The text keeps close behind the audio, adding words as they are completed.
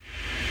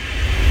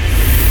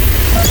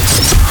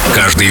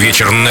Каждый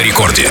вечер на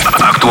рекорде.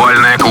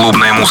 Актуальная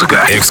клубная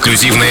музыка.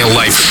 Эксклюзивные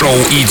лайв-шоу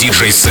и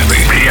диджей-сеты.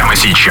 Прямо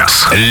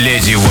сейчас.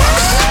 Леди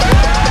Вакс.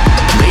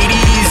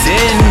 Ladies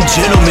and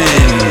gentlemen,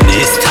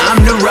 it's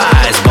time to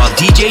rise while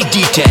DJ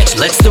Detach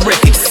lets the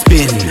record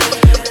spin.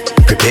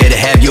 Prepare to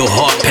have your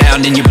heart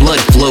pound and your blood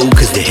flow,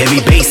 cause the heavy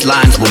bass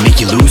lines will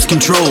make you lose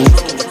control.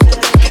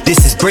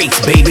 This is Breaks,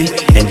 baby,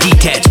 and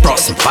Detach brought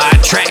some fire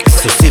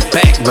tracks. So sit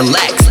back,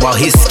 relax, while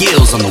his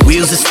skills on the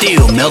wheels of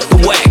steel melt the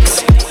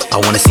wax. I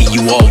wanna see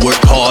you all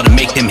work hard and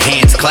make them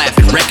hands clap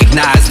and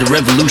recognize the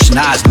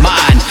revolutionized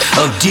mind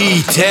of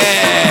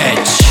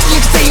Detach. You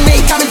can see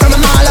me coming from a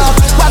mile off,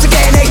 once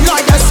again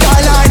ignite the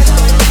skyline.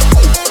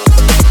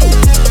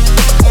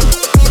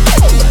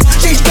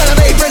 She's gonna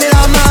be bringing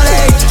our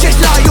money, just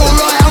like your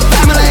royal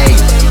family.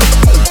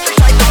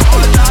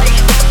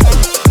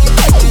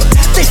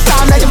 This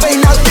time there can be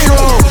no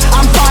funeral,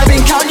 I'm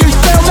vibing, can't you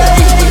feel me?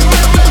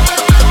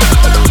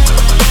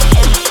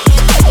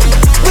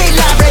 We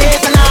love it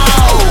here for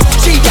now,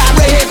 she got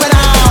we're here for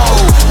now.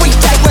 We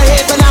take we're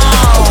here for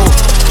now,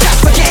 just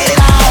forget it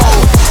all.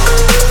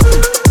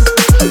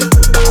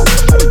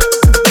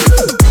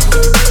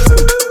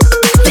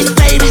 This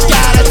baby's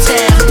got a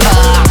temper.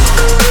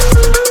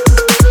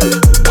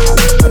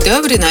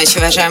 Доброй ночи,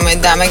 уважаемые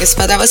дамы и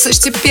господа. Вы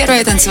слышите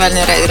первое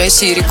танцевальное радио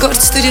России Рекорд.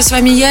 В студии с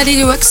вами я,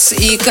 Леди Вакс.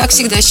 И, как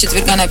всегда, с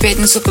четверга на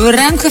пятницу в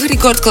рамках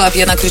Рекорд Клаб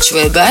я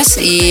накручиваю бас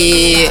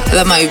и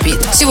ломаю бит.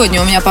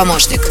 Сегодня у меня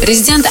помощник.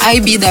 Резидент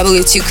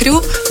IBWT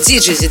Crew,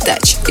 диджей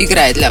Detach.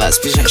 Играет для вас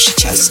в ближайший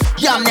час.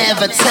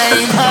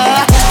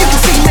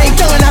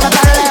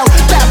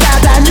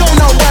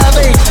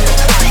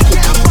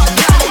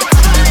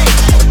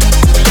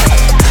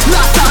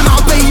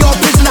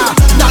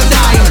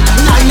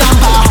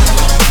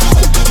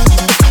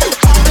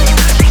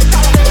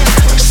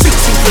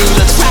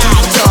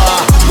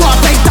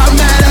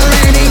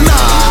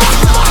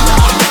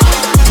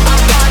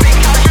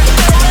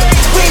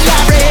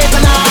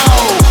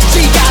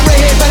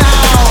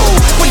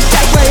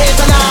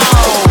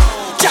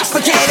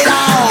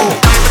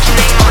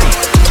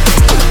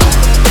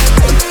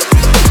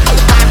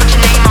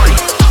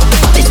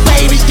 This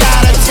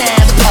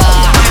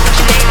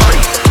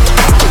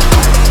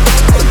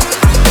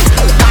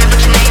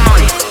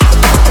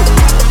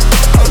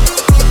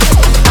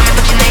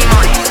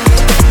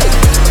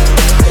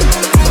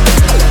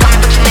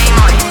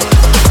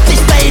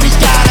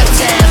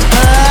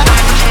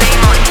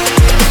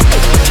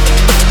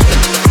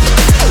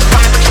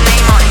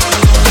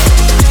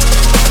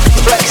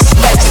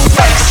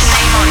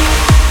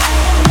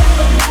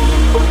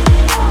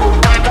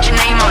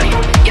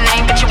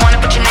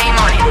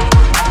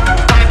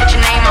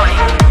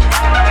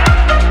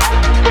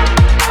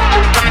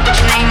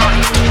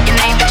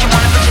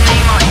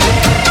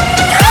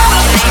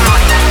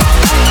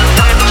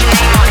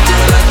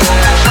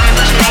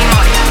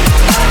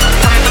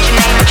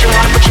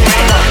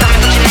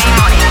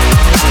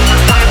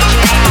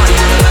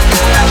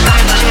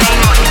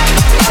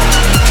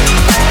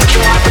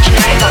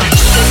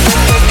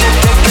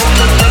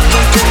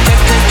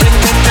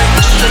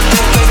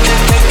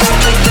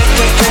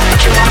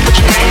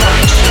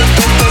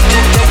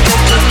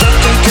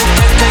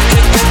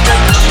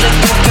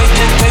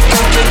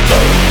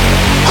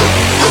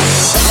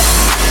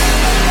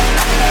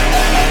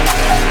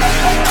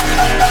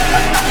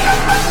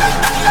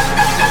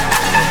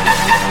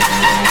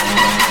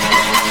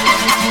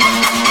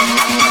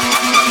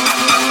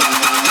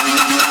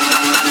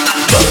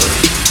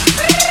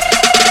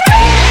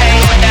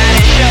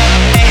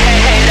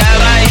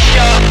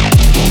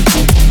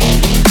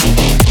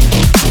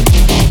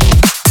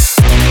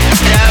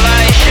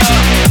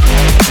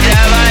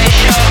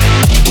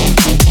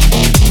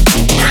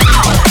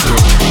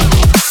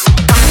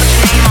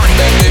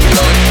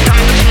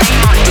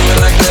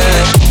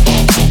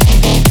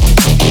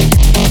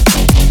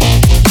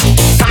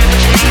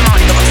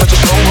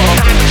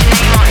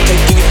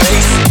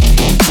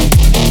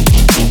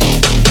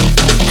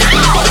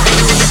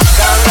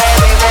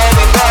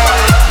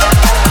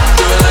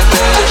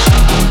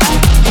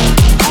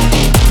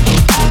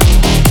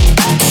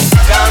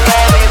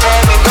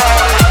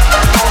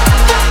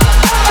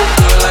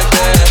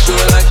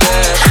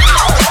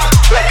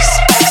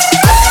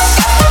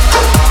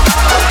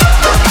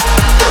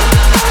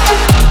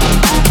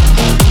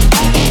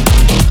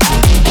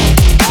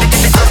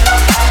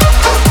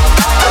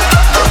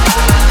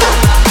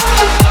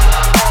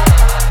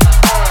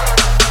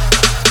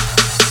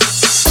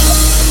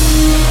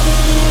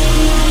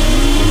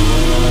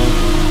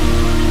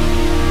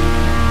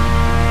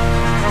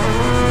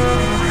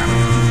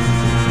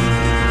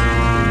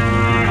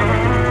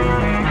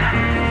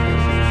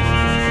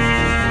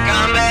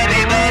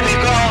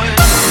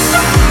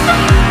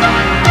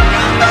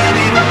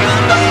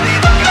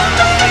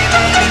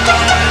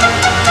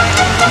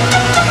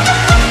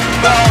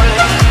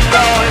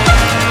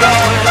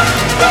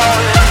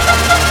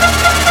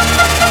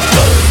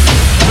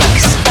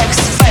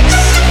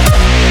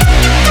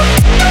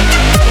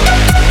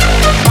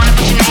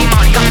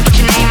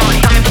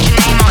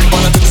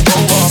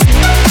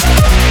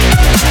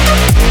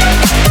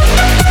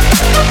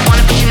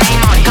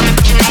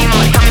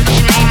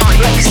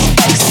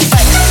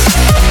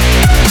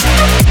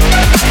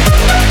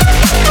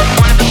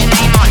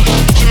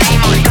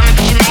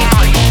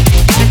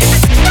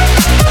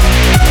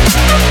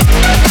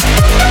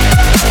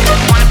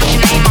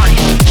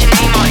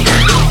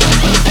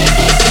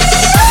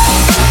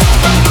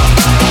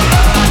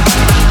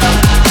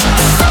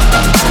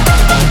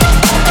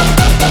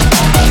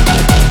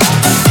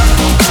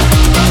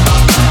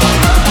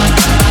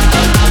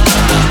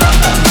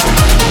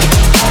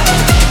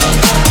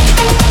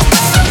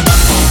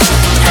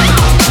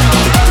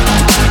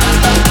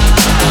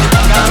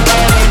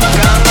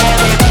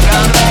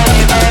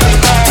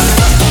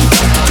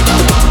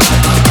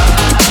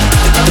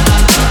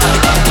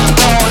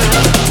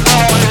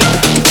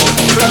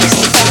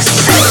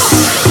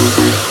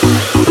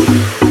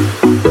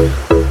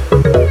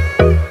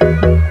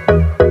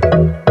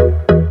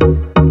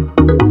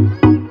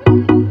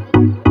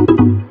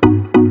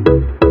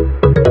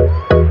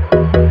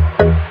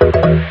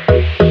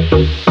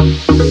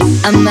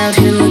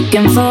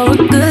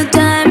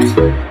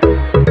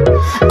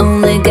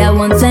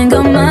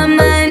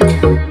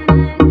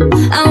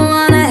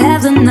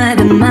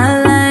of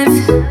my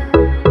life.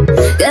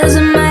 Cause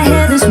in my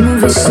head this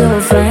movie's so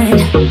fine.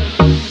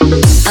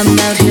 I'm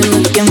out here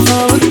looking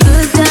for a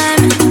good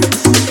time.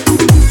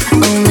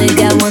 Only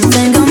got one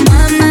thing on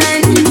my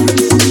mind.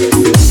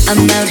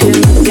 I'm out here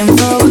looking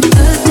for a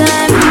good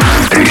time.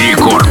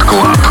 Рекорд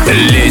Клаб.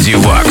 Леди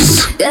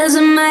Вакс. Cause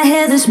in my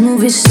head this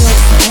movie's so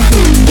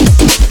fine.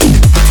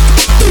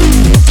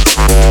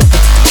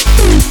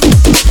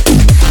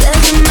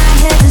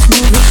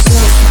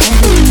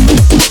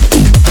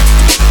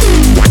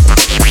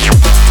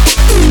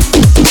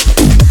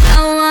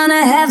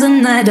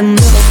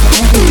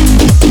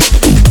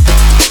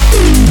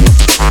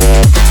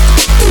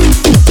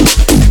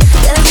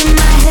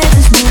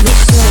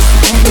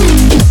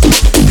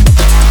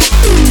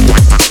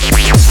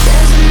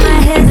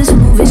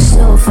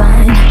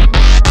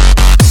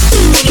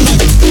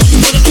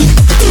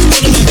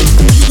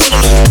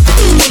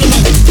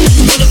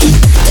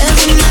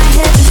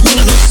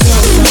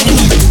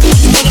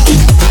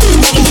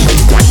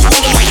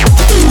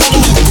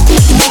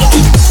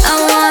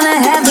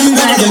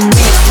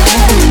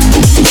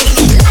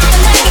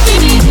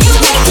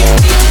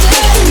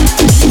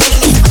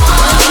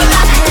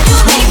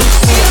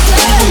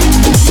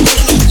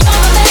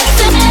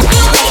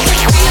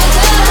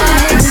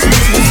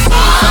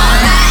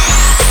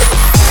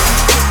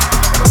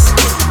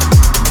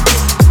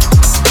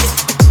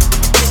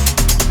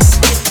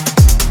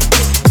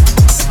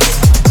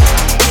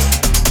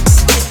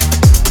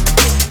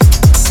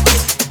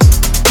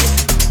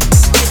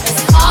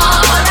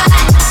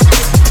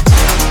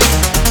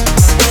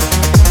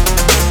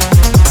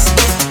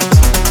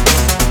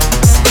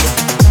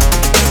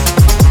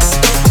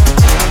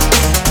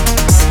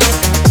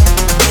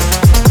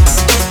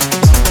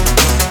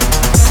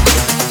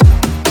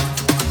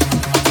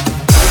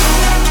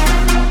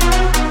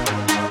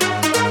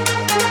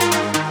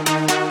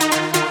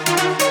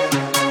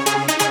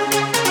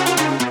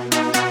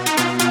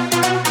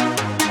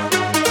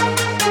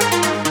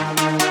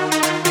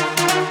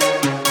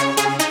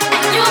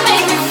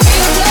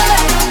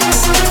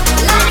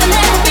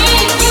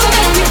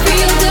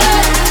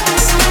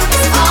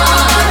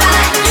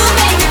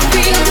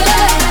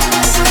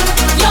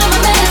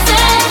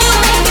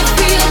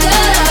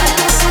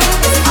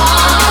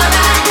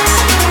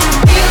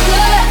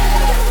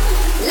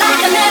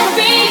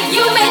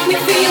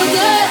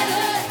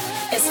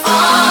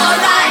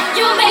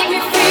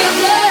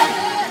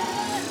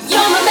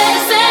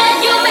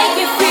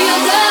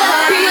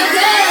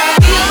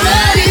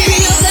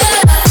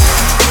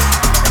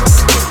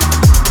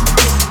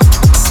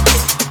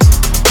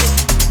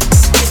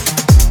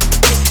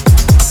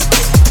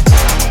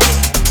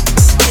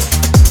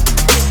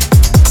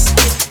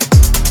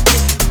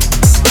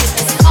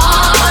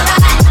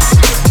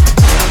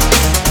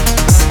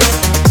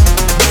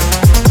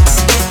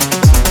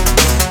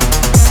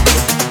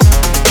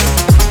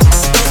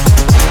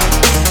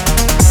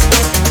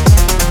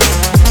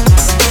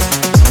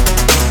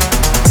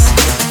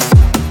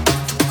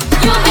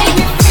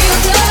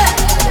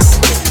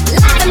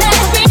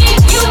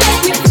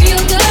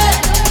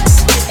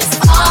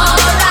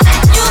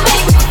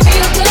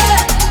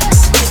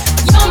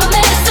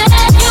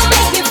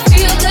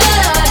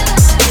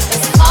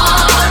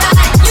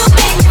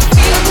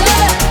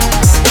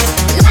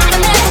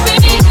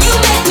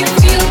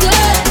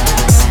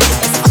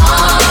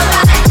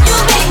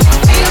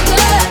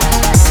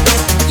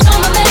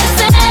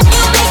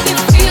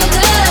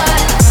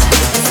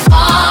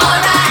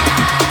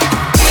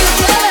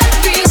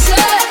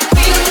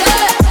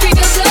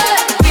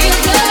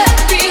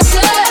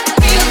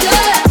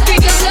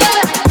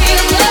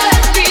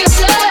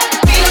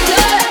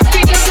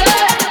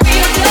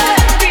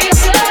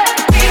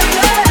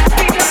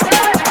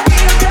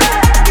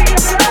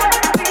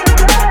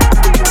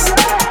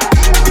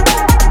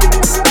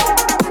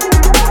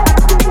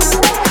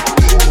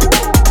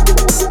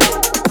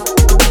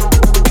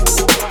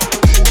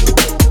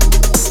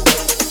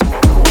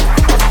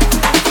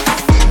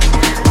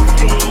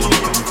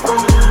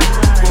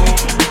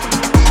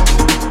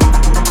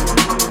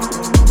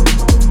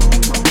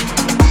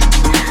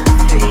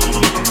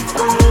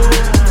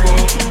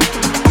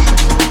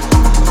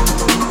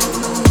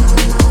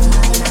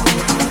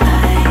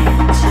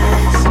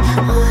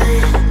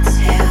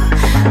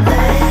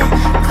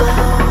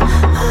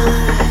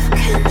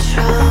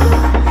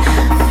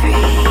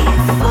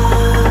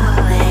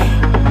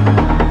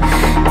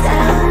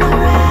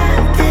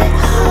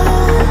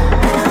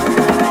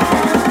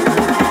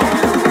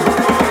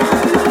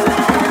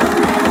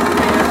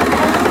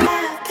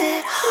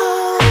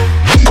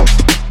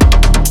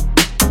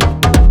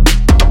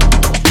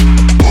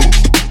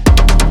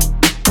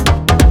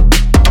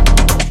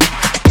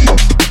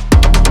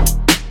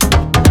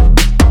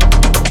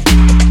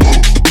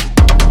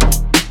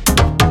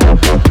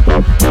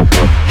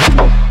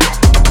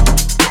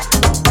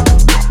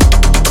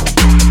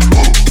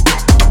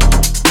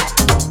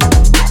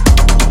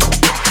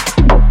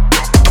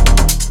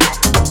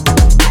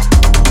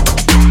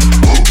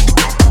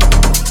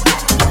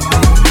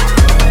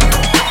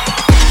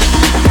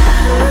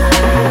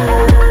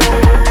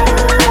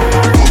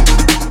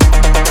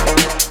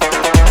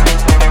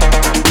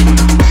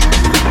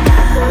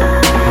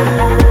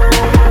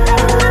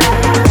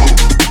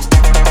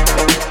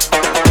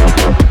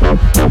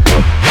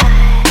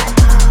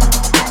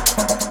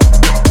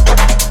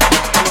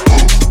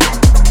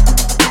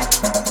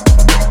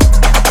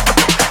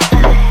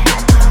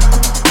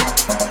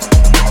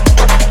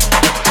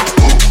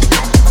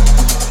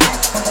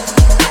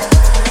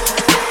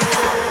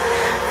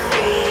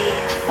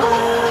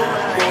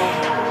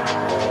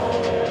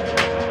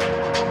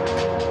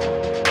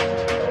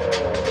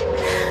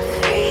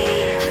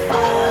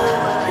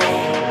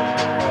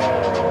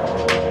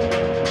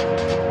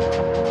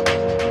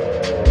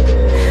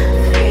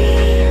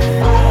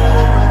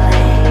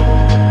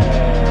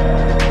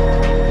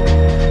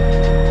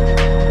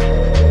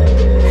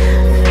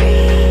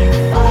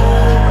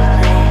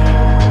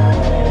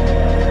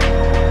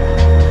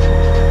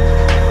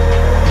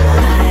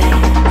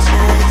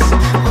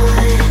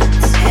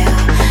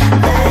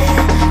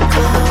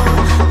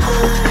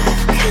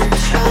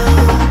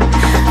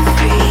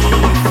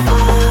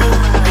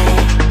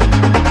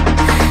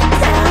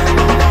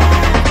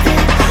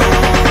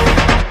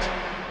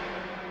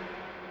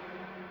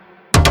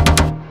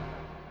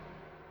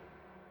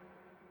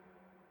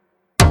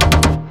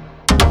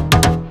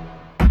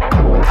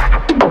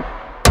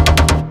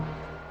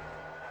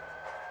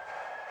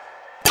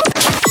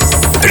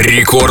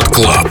 Рекорд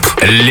Клаб.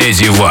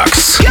 Леди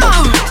Вакс.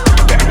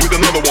 Back with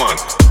another one.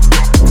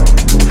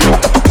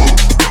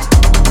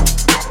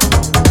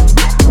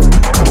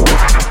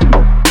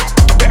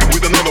 Back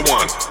with another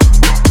one.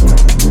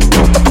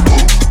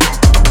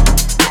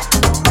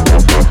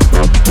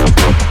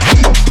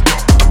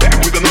 Back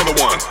with another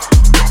one.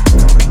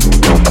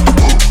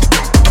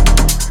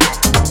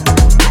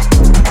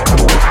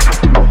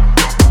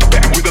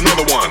 Back with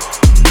another one.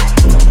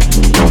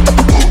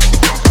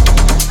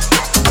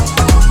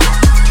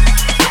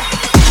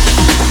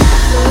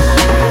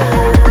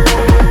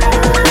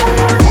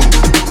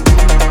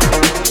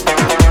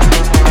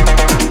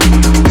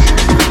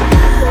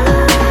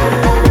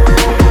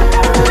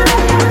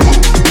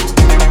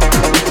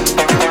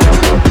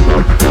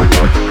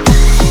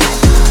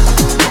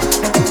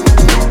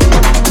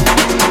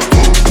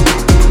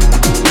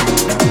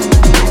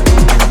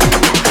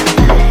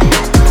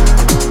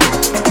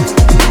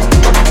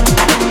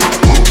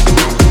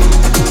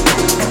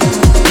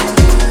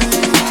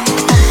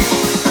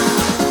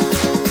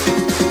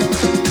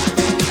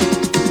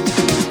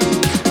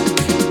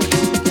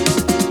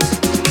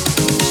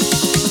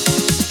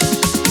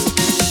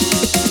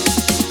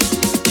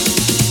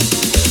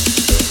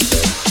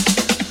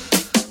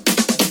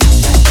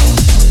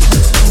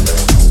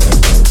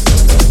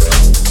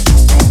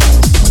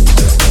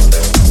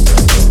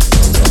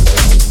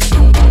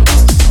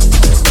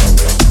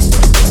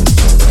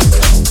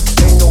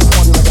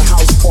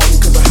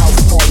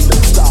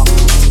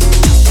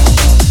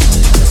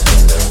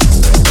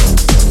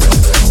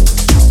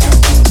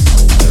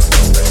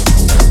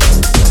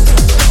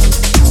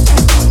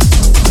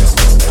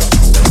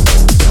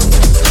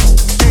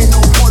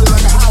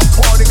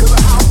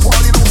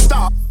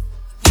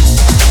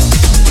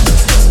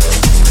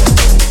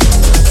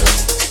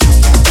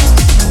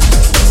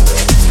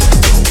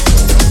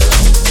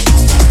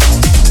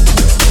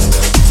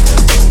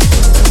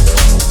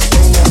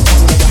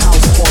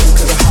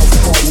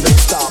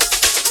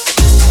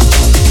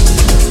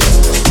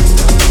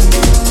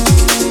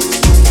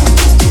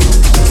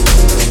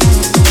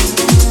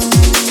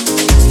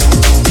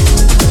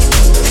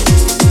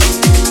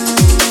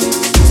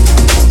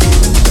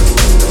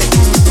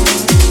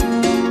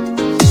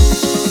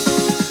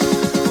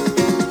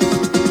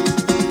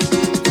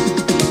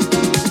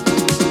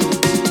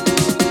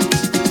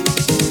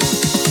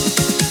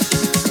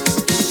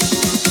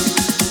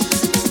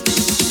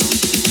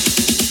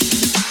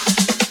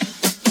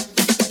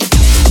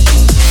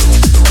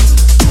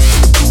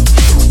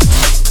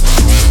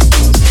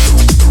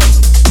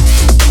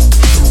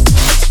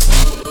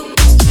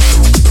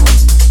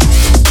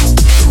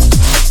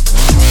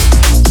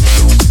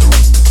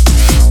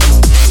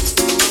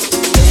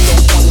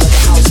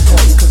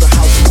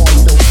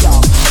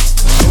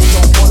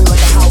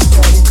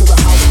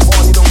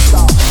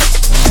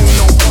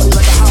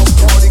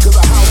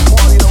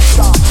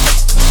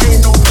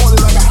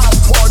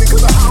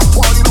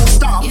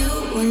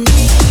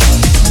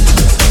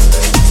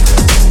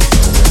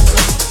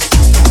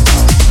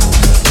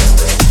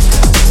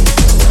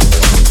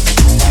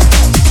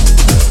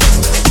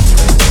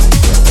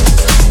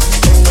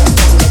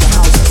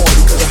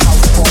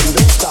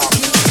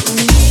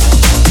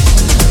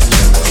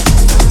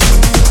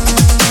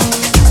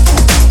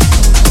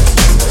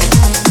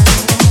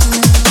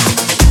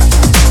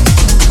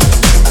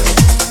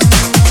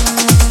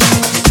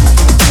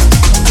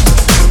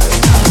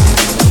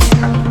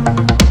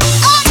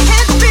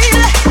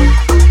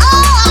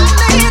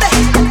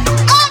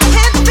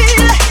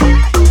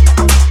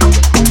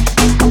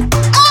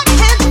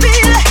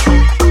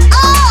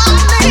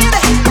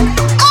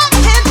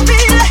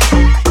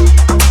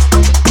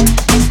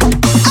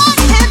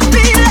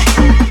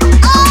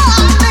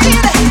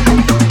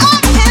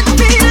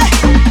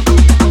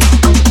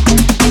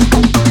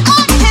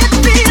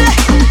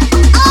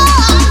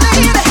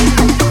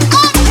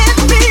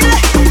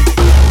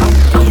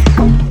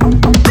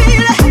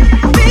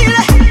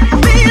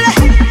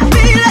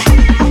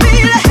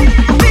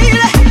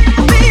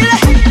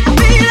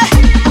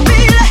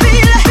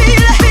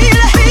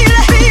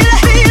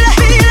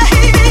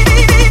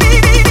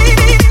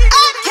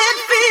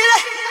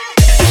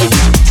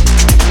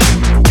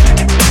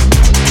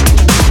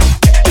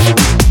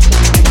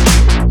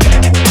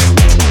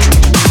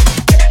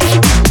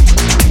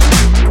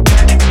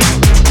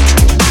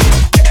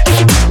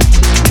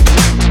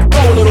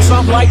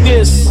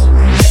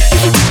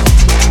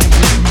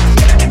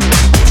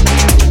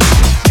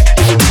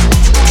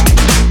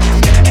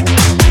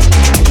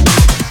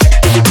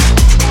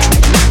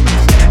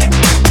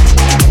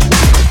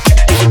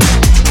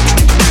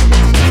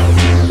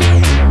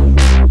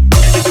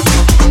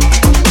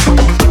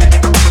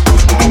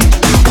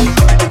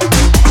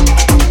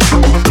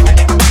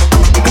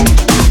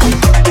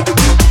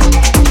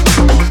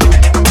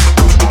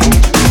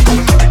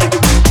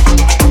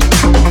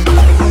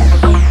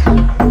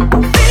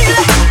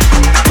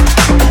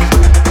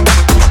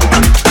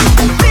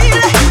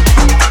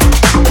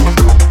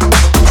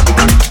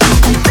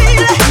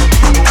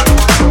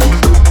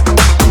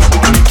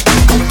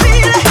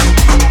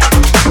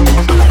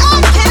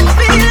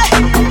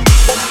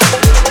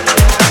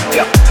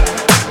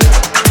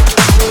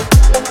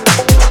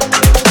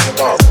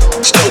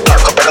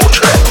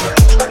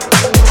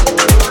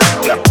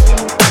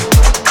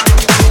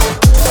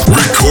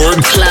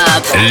 Record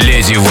Club.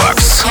 Леди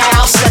Вакс.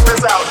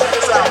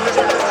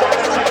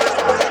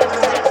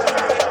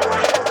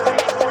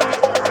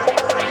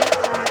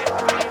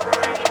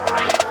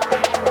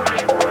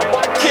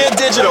 Kid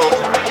Digital.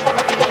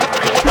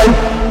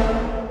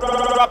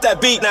 Drop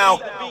that beat now.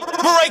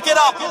 Break it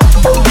up.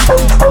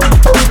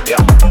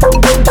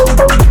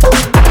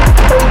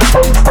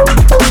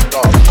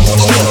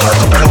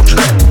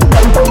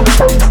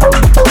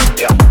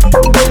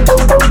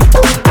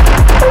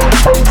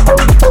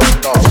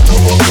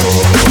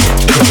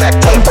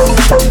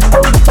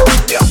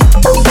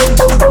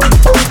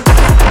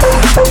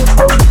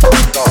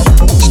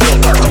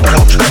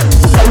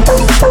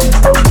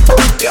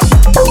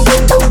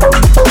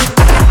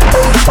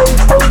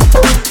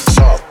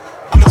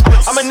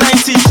 I'm a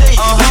 90J,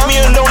 leave me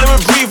alone, let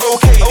me breathe,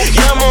 okay?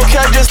 Yeah, I'm okay,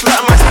 I just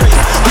like my space.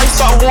 I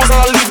start wars and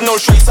I leave no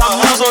trace.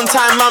 I'm always on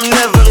time, I'm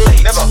never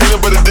late. Ain't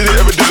nobody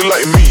ever did it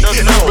like me.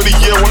 Everybody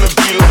here wanna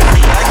be like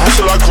me.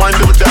 Hustle, I grind,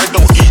 every day I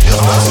don't eat.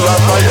 Hustle, I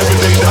fight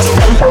every day, that's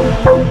me.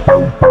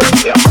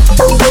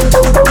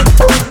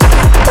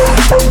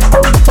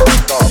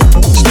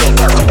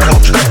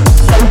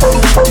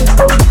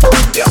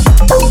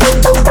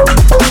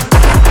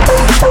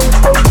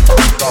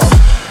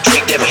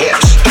 Take them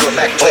hips, do a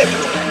backflip.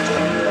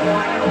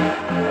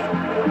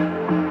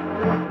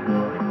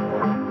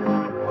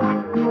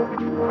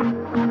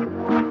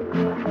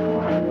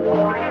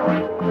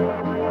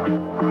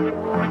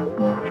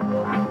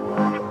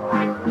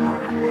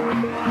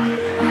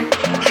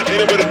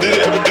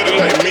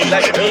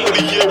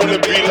 Everybody here wanna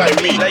be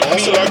like me.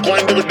 Hustle, I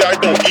grind, every day I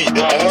don't eat.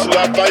 Hustle,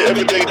 I fight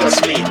every day,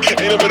 that's me. Ain't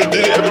nobody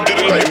ever did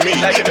it like me.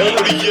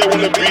 Everybody here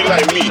wanna be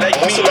like me.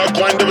 Hustle, I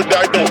grind, every day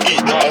I don't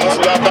eat.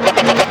 Hustle, I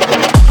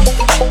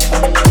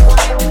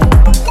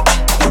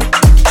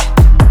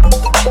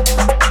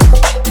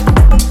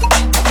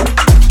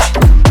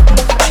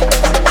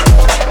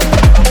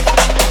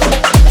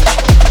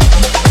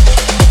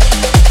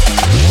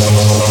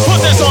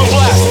Put this on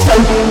blast.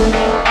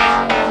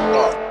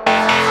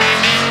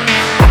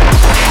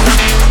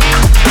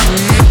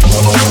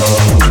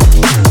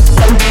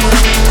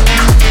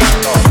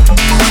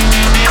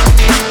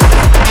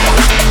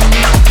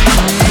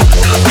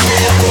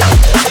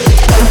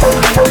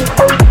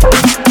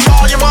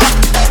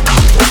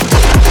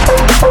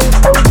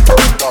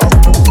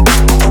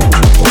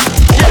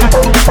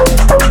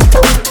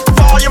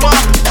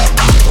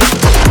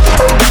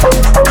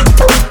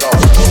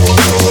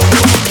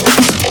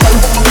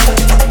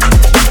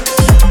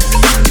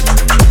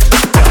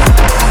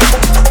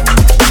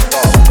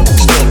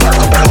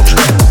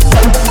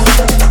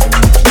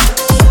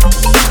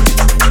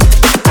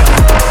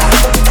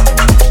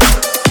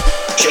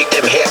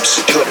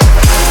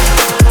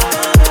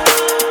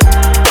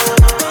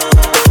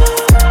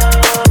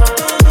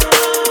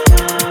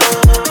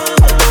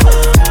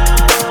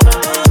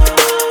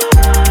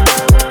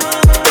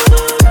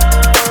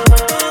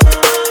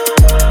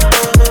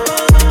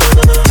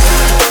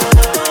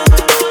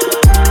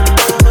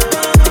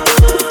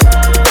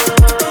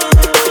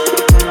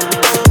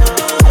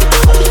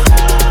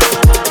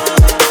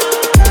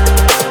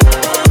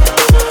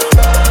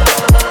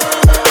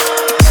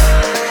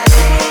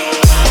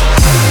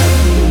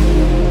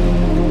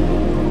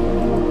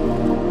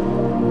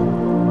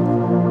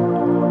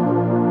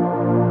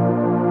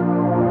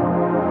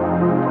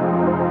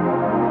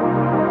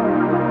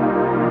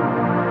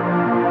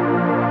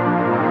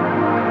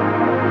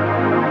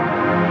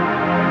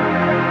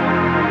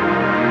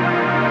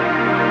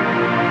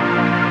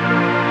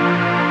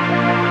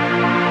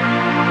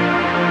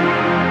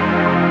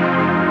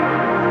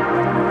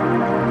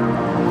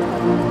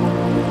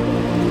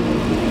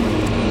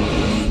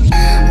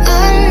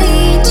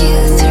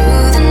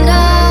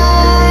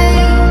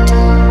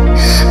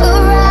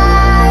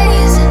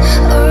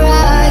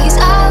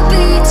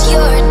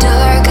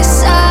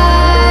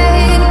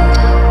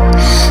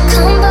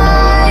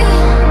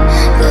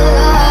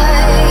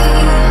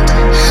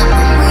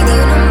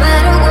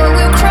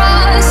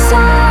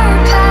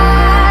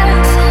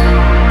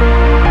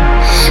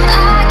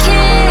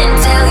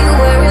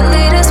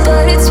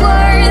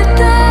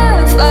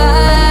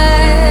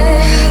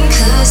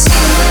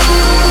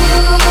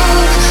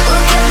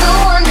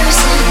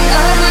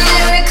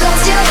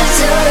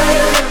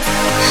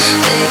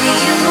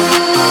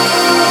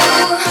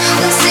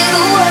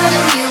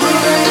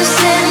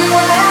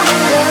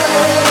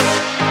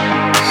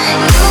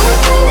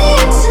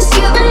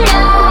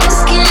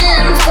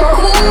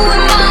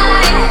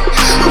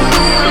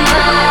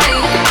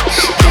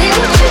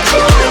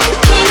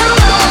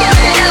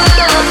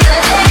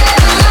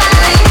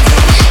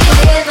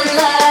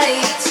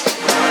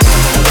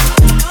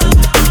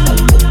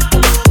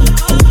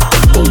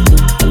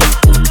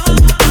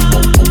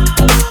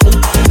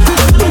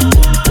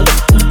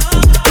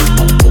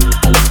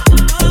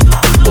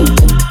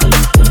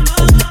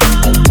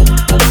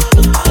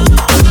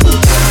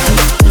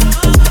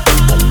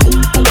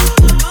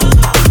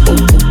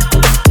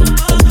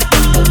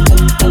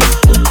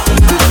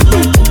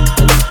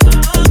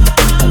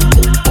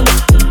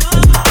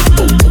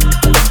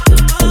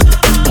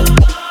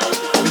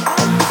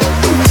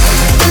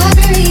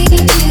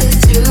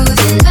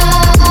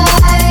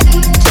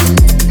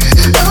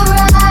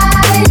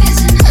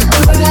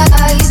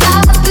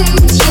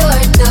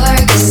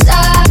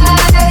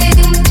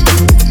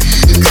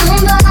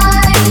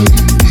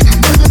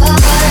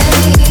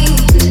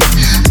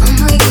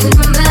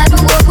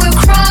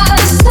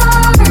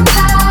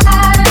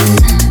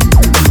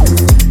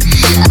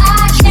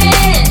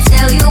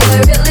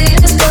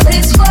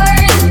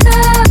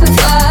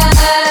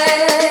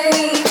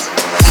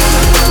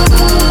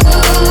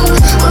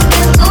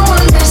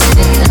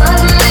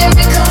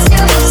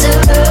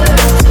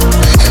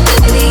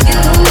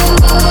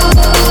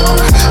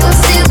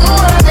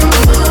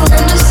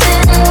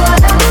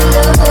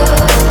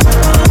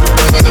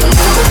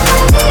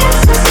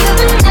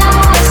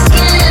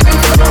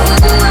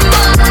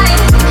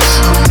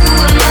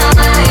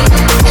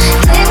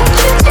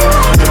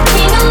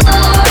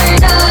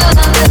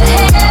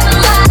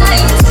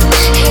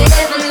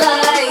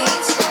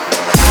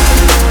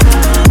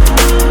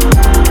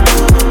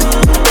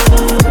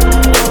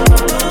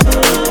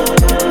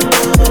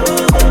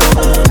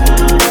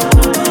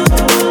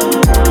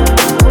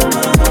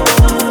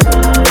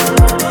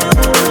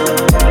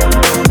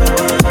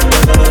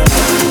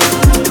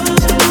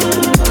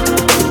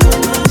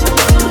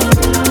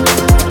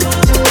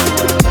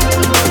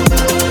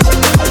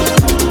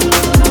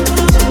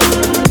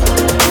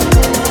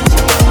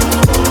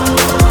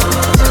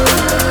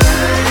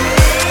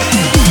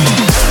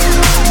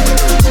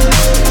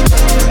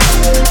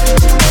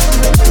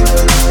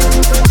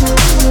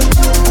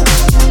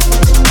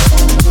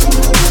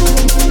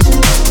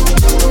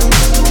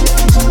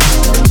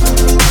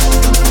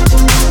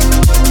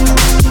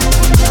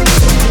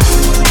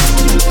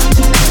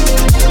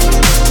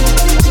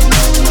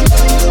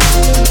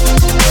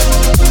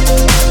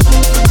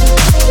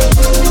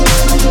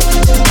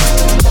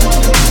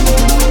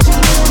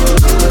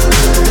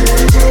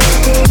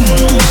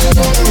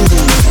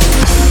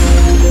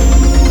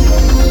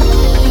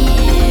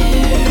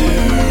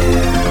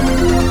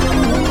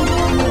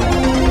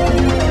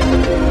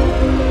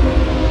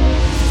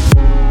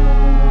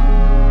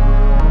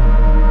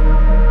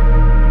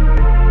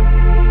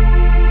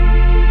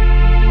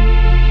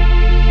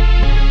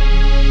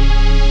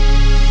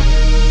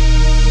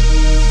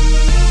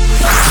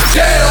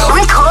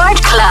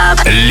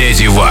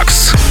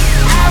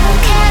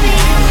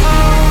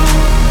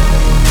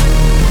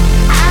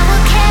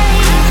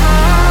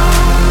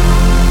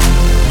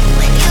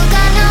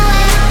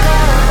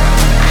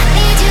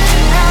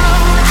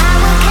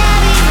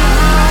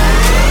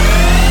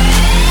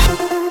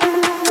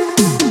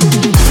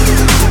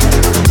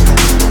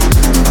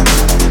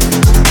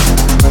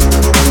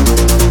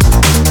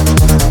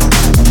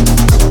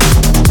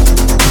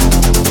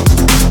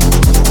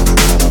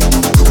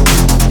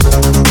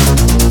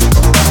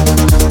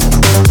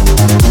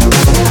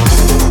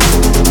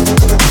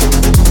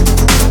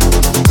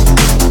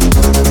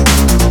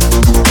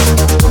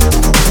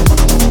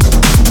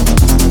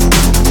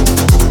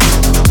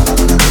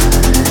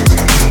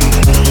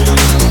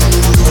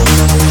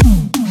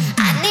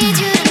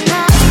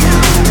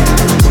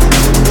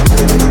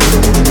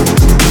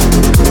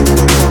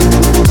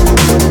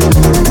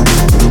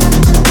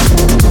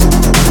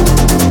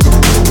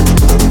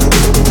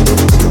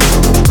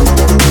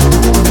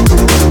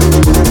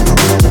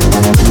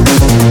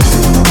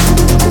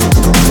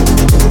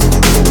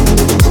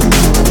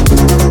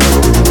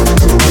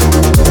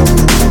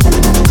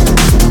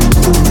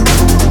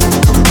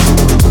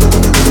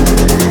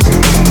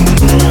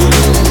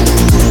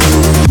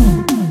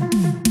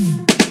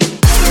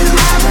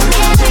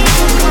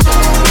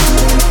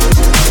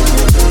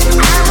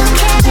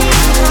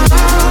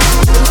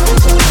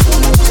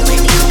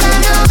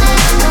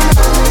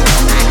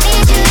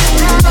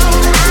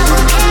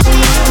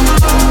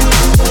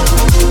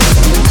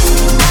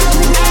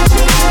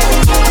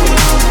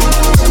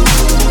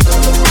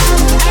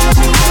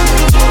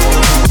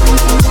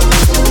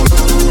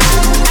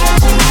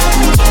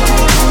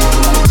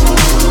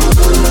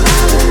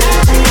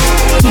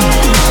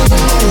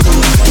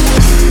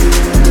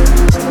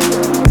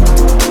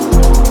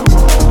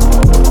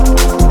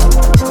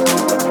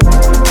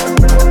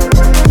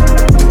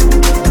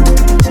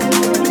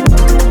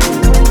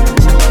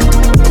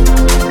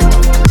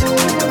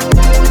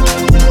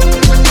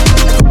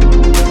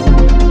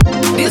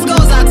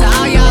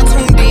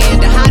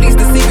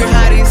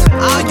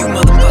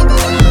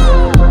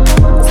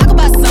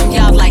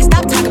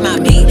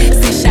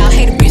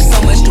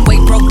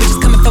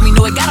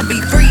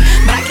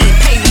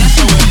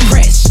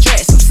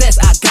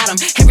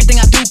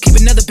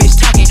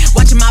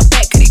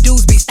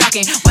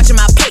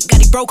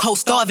 hoes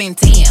starving.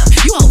 Damn,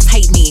 you hoes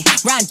hate me.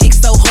 Riding dick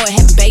so hard,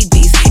 having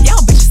babies. Y'all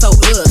bitches so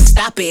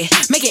stop it.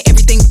 Making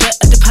everything but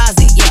a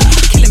deposit. Yeah,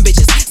 killing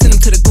bitches, send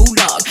them to the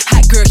gulag.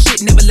 Hot girl shit,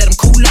 never let them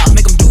cool off.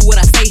 Make them do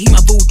what I say, he my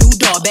voodoo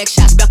dog. Back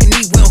shots,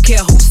 balcony, we don't care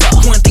who saw.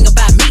 One thing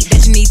about me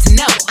that you need to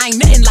know, I ain't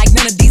nothing like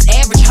none of these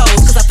average hoes.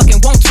 Cause I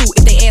fucking want to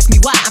if they ask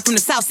me why. I'm from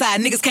the south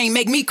side, niggas can't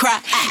make me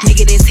cry.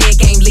 Nigga, this head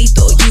game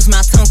lethal. Use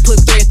my tongue, put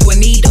thread through a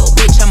needle.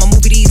 Bitch, I'ma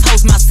movie these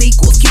hoes, my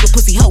sequels. Keep a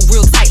pussy hoe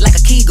real tight like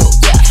a Kegel.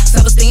 Yeah,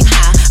 self-esteem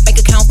high, bank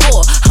account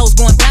full. Hoes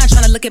going blind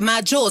trying to look at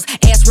my jewels.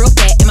 Ass real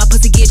fat and my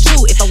pussy get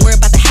chewed. If I worry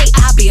about the hate,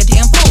 I'll be a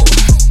damn fool.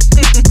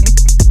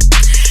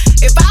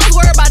 If I was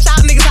worried about y'all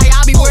niggas, how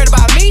y'all be worried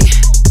about me?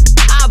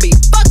 I'll be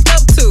fucked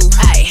up too.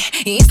 Ayy,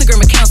 your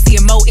Instagram account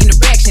seeing more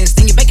interactions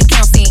than your bank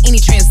account seeing any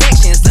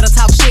transactions. Let her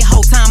talk shit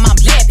whole time I'm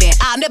laughing.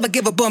 I'll never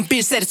give a bum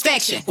bitch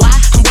satisfaction. Why?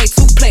 I'm way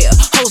too player.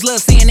 Hoes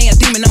love saying they a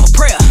demon, I'm a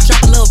prayer.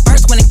 Drop a little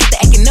verse when I get to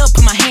acting up.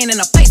 Put my hand in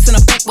her face and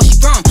her back where she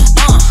from.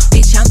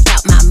 Bitch, I'm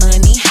about my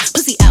money.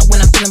 Pussy out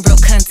when I'm feeling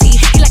real cunty.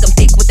 He like I'm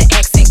thick with the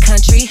accent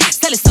country.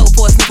 Sell it so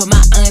for a sniff of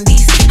my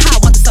undies. How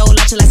I want the soul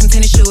out you like some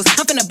tennis shoes.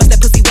 I'm finna bust that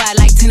pussy wide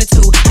like 10 or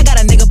 2. I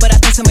got a nigga, but I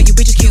think some of you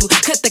bitches cute.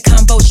 Cut the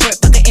combo short,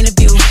 fuck an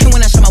interview. And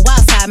when I show my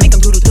wild side, make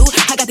them doodle-doo.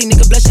 I got these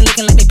niggas blushing,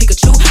 looking like they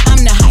Pikachu.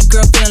 I'm the hot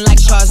girl, feeling like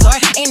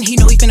Charizard. And he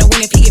know he finna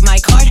win if he get my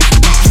card.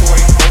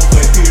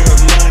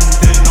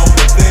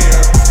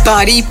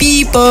 Party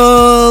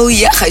people!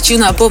 Я хочу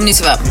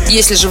напомнить вам,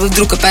 если же вы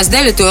вдруг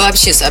опоздали, то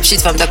вообще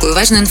сообщить вам такую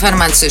важную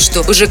информацию,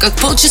 что уже как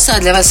полчаса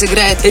для вас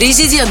играет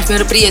резидент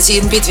мероприятия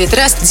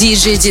IBWT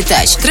DJ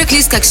Detach.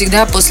 Трек-лист, как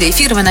всегда, после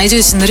эфира вы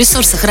найдете на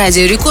ресурсах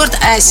Радио Рекорд,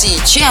 а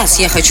сейчас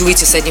я хочу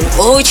выйти с одним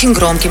очень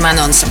громким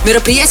анонсом.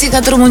 Мероприятие,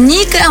 которому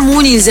никому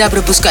нельзя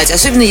пропускать,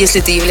 особенно если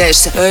ты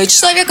являешься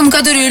человеком,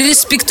 который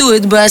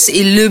респектует бас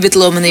и любит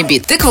ломаный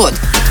бит. Так вот,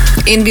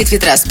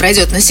 IBWT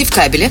пройдет на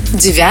Севкабеле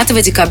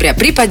 9 декабря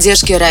при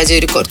поддержке Радио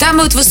Рекорд. Там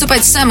будут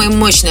выступать самые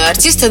мощные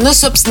артисты, но,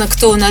 собственно,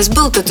 кто у нас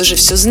был, тот уже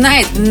все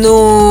знает.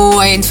 Ну,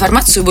 а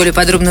информацию более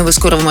подробную вы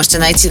скоро можете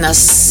найти на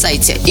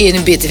сайте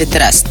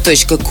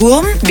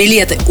inbitwtrust.com.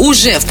 Билеты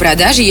уже в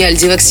продаже. Я,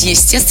 LDVX,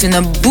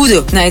 естественно,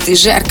 буду на этой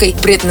жаркой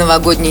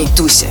предновогодней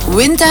тусе.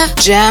 Winter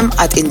Jam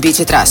от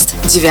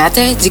IBWT.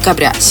 9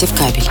 декабря.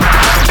 Севкабель.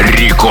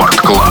 Рекорд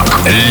Клаб.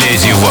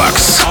 Леди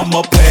Вакс. I'm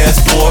a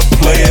passport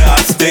player,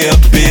 I stay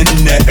up in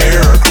the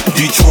air.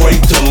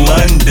 Detroit to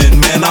London,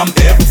 man, I'm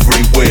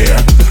everywhere.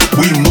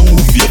 We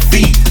move your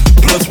feet,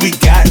 plus we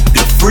got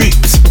the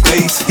freaks.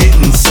 Bass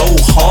hitting so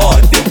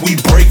hard that we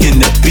breaking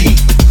the beat.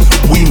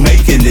 We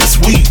making it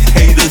sweet,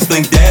 haters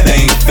think that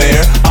ain't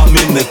fair. I'm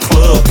in the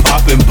club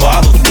popping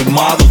bottles with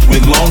models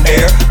with long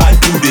hair. I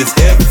do this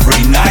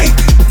every night,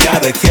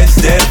 gotta catch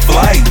that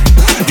flight.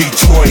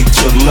 Detroit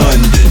to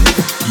London,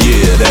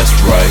 yeah, that's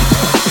right.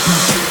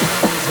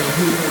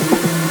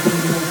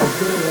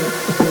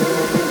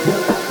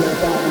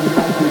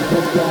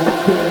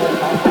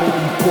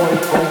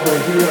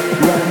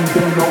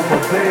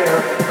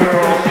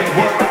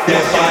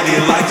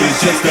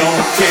 Just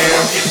don't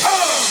care.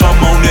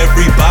 Come on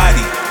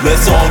everybody,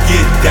 let's all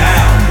get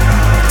down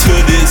to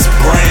this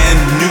brand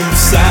new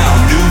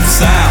sound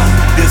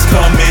is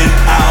coming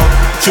out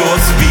your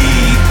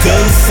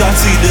speakers. I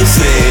see the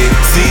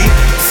sexy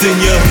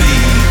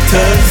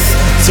senoritas.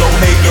 So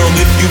hey girl,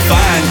 if you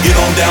find, get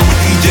on down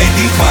with DJ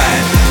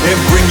Deekline and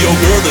bring your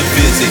girl to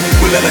visit.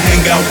 We'll let her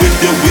hang out with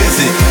the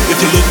wizard. If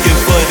you're looking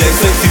for that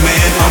sexy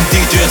man, I'm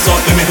DJ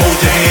Assault, let me hold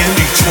your hand.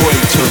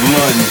 Detroit to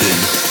London,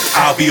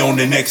 I'll be on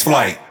the next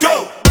flight.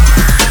 Go!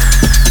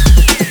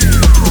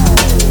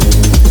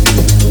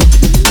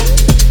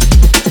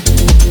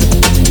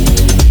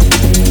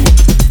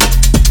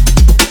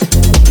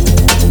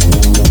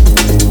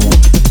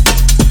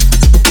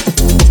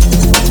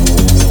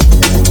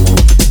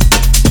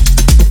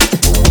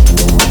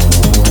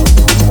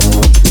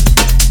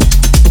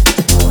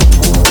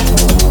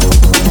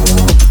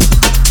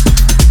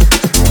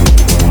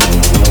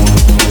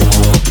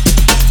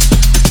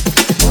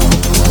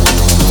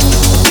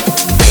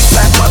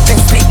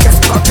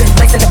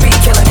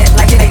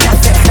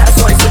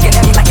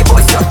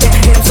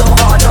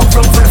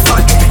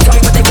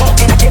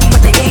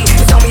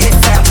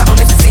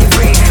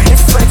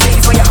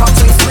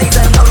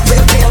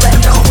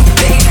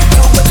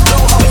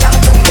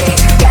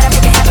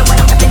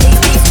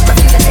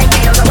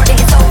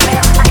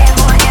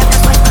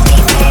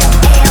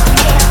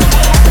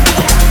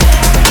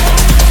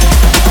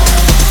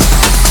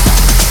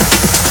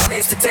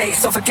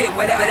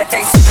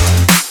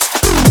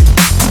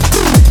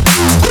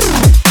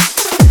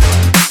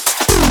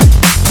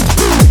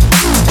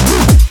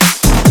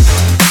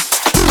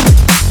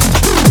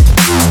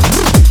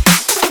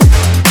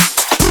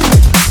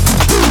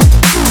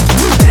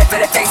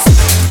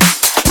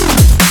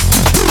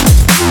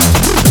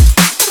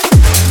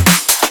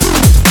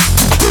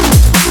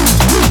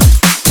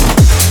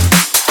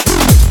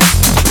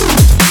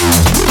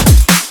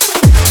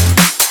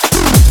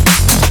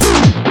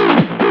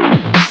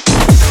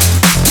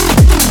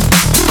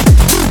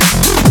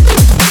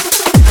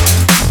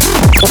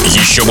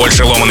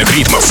 больше ломаных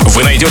ритмов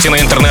вы найдете на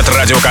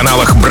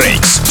интернет-радиоканалах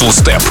Breaks, Two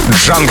Step,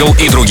 Jungle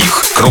и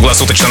других.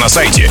 Круглосуточно на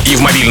сайте и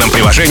в мобильном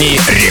приложении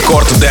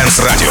Рекорд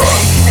Dance Radio.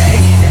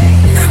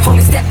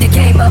 Only step the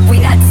game up, we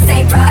not the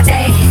same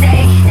project.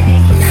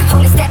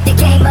 Only step the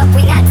game up,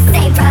 we not the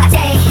same project.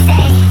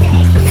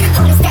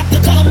 Only step the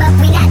game up,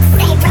 we not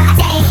the same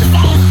project.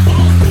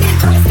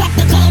 Only step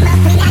the game up,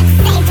 we not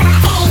the same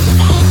project.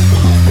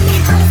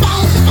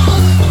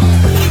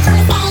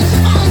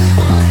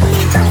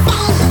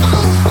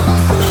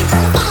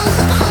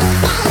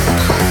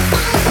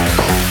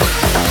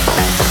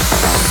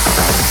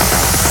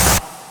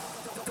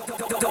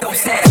 Don't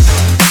step.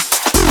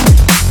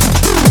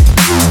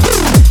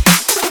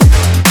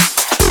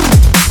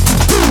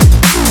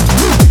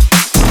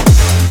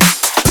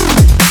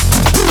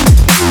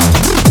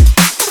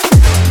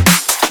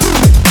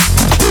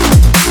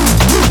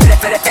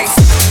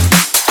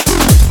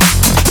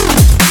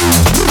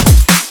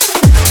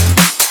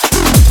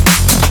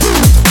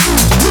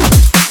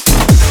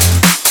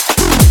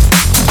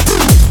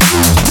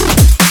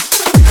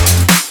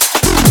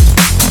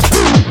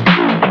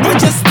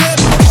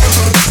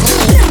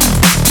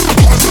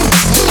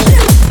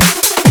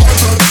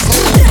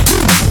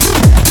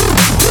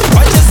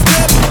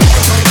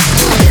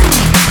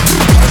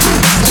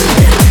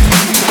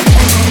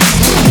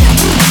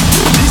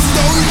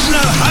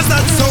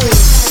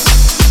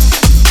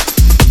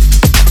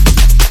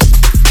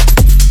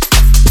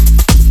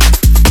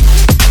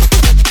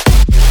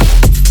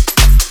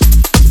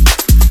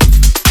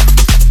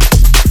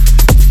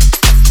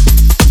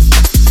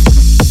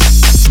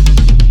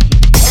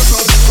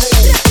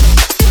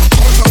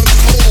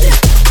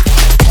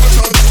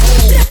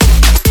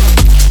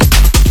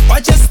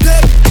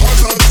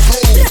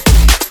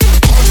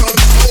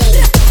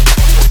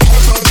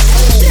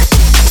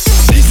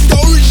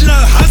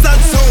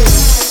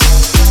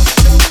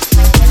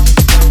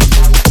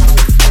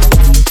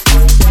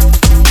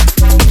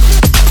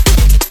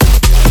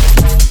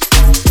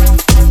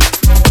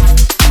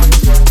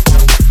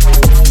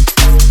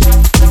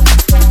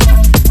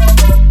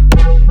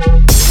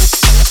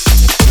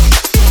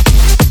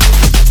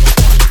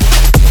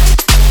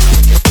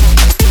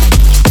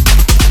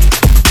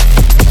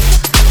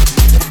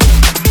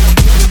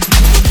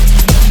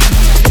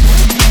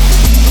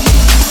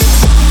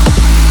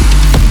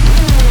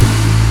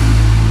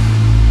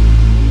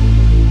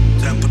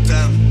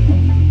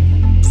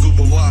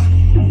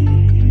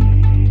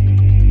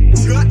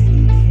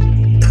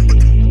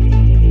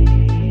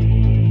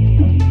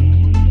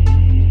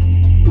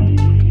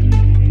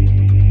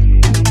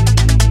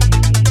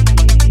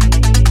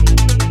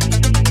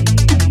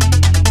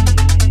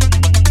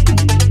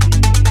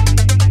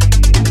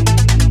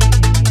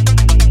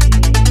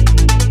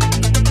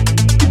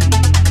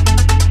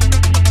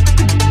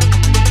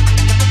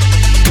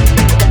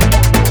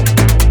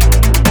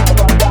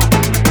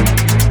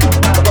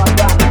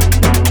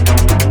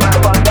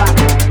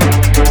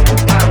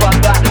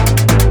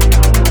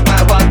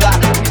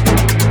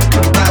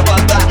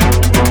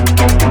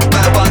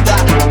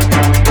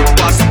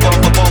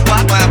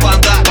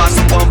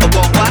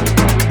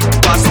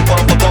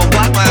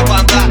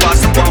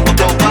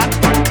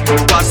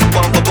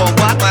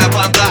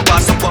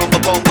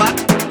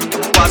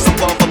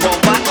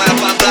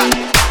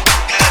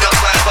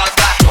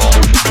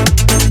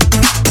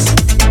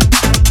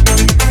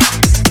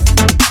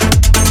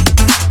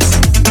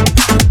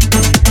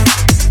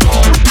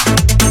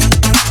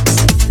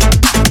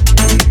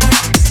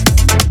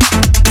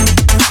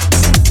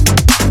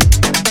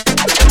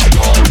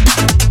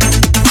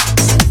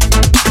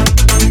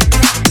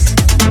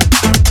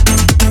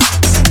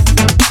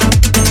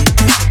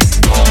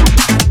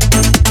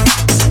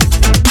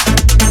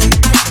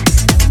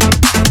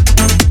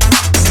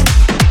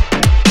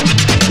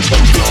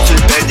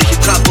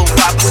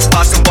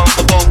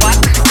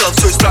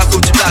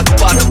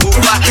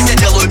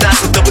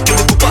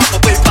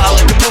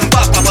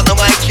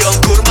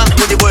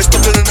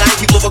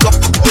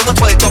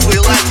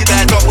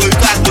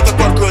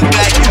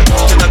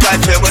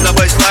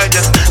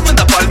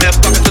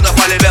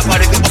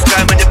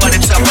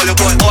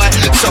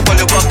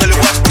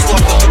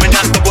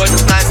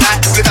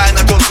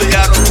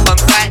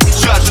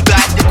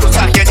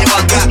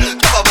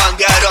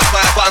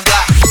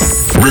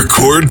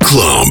 Record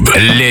Club.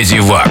 Леди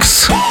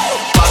Вакс.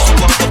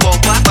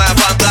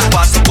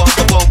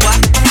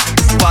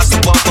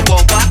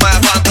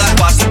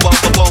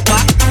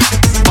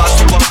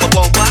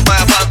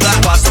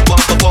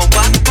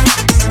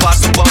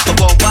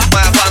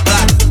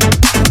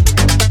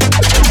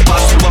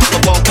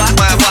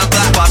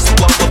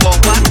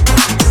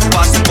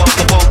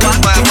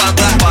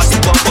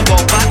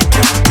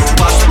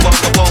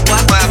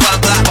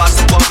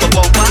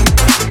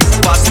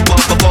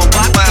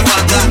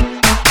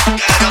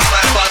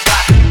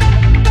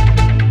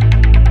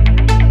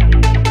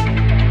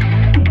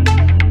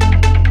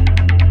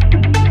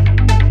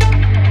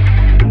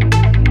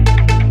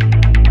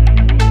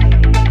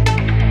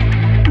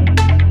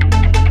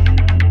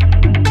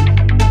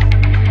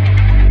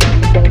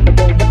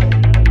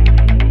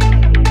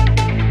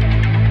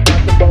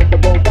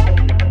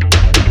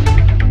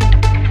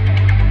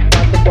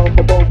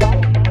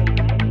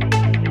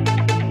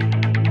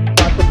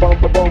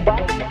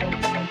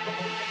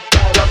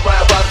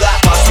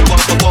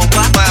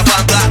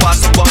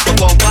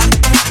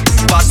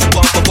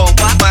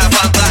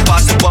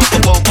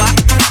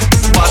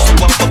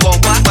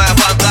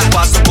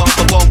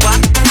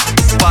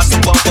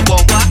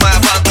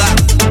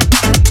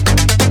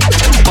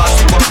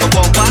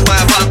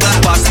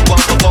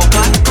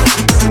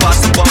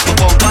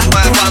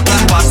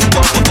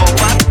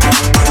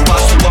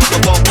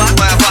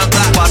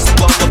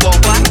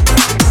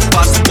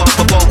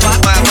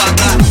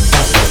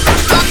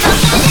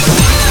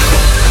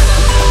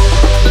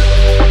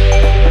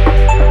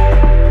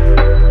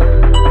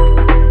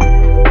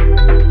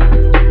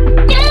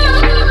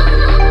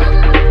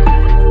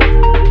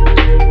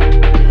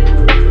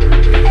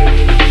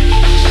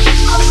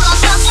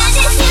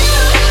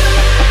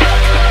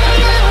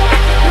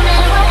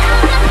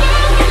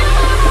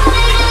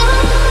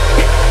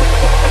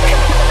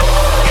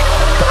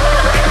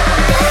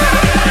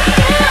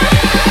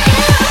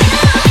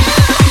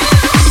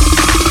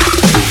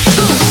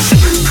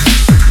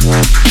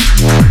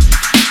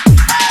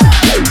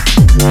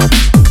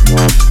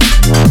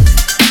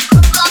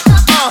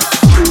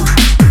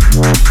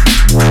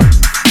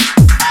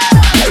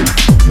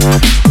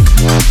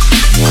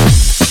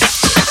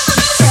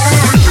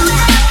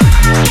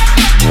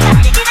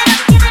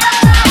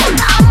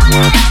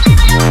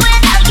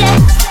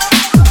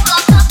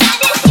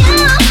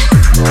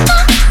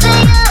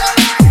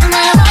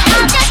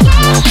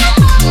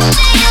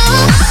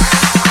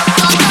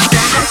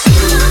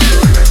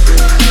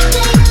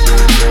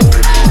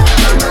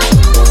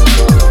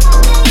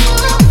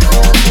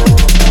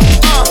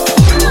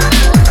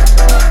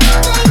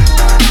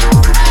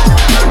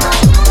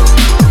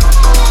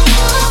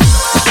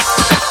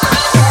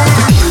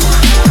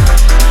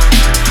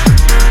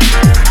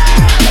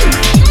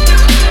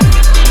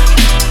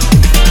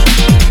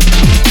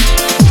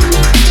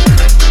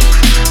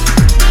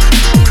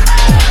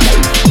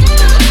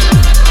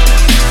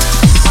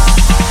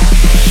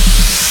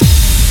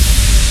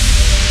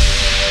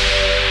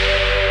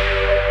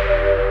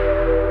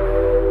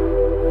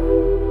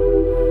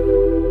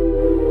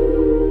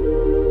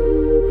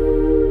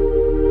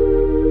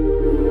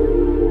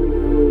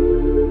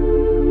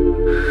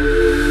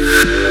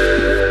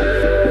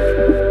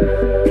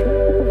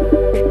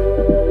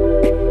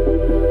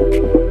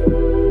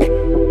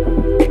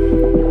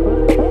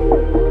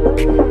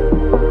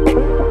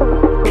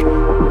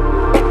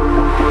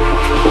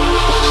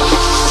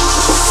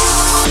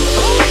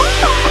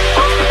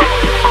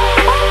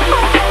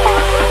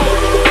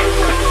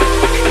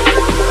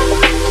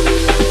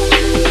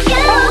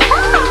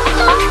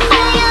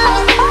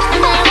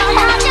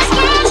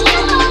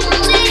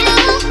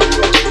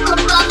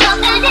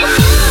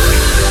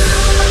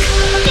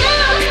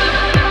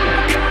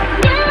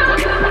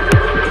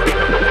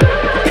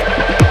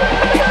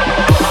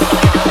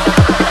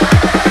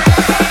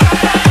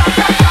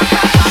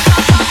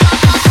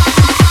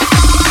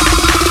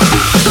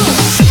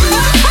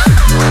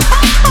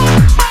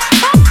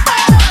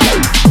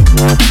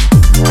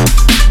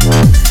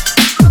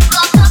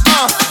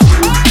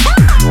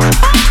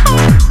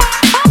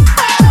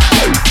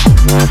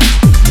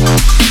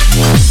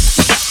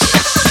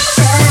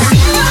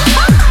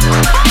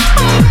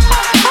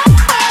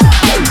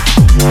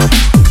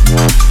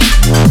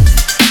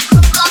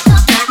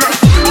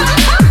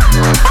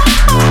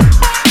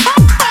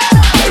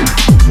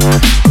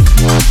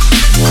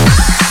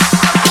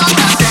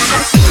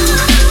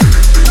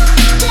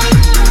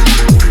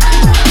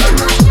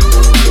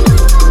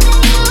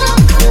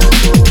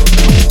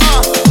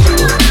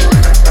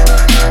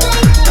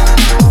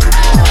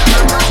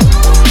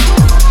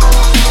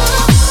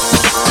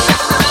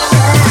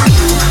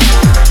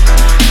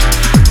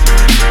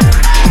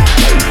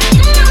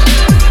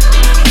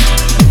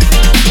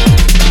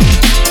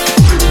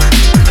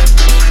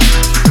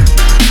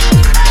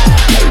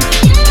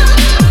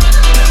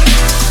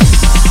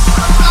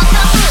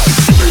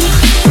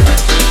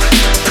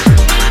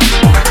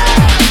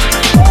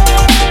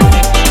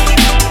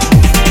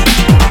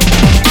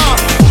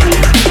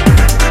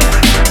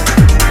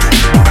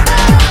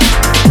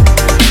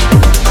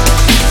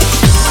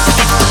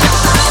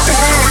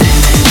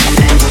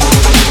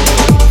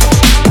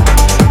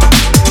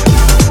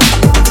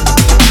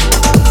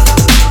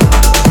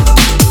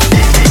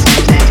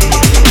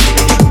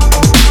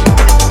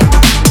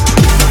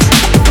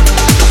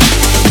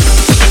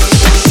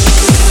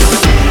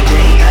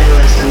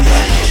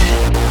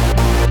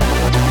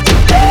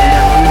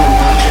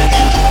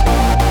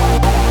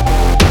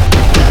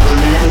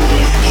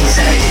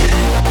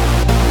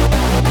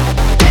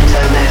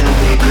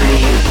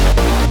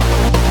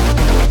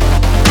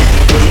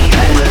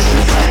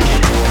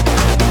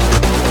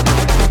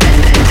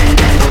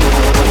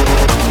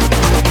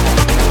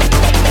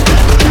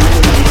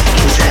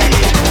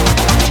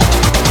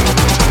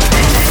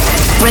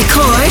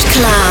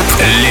 club.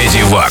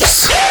 Lady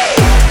Wax.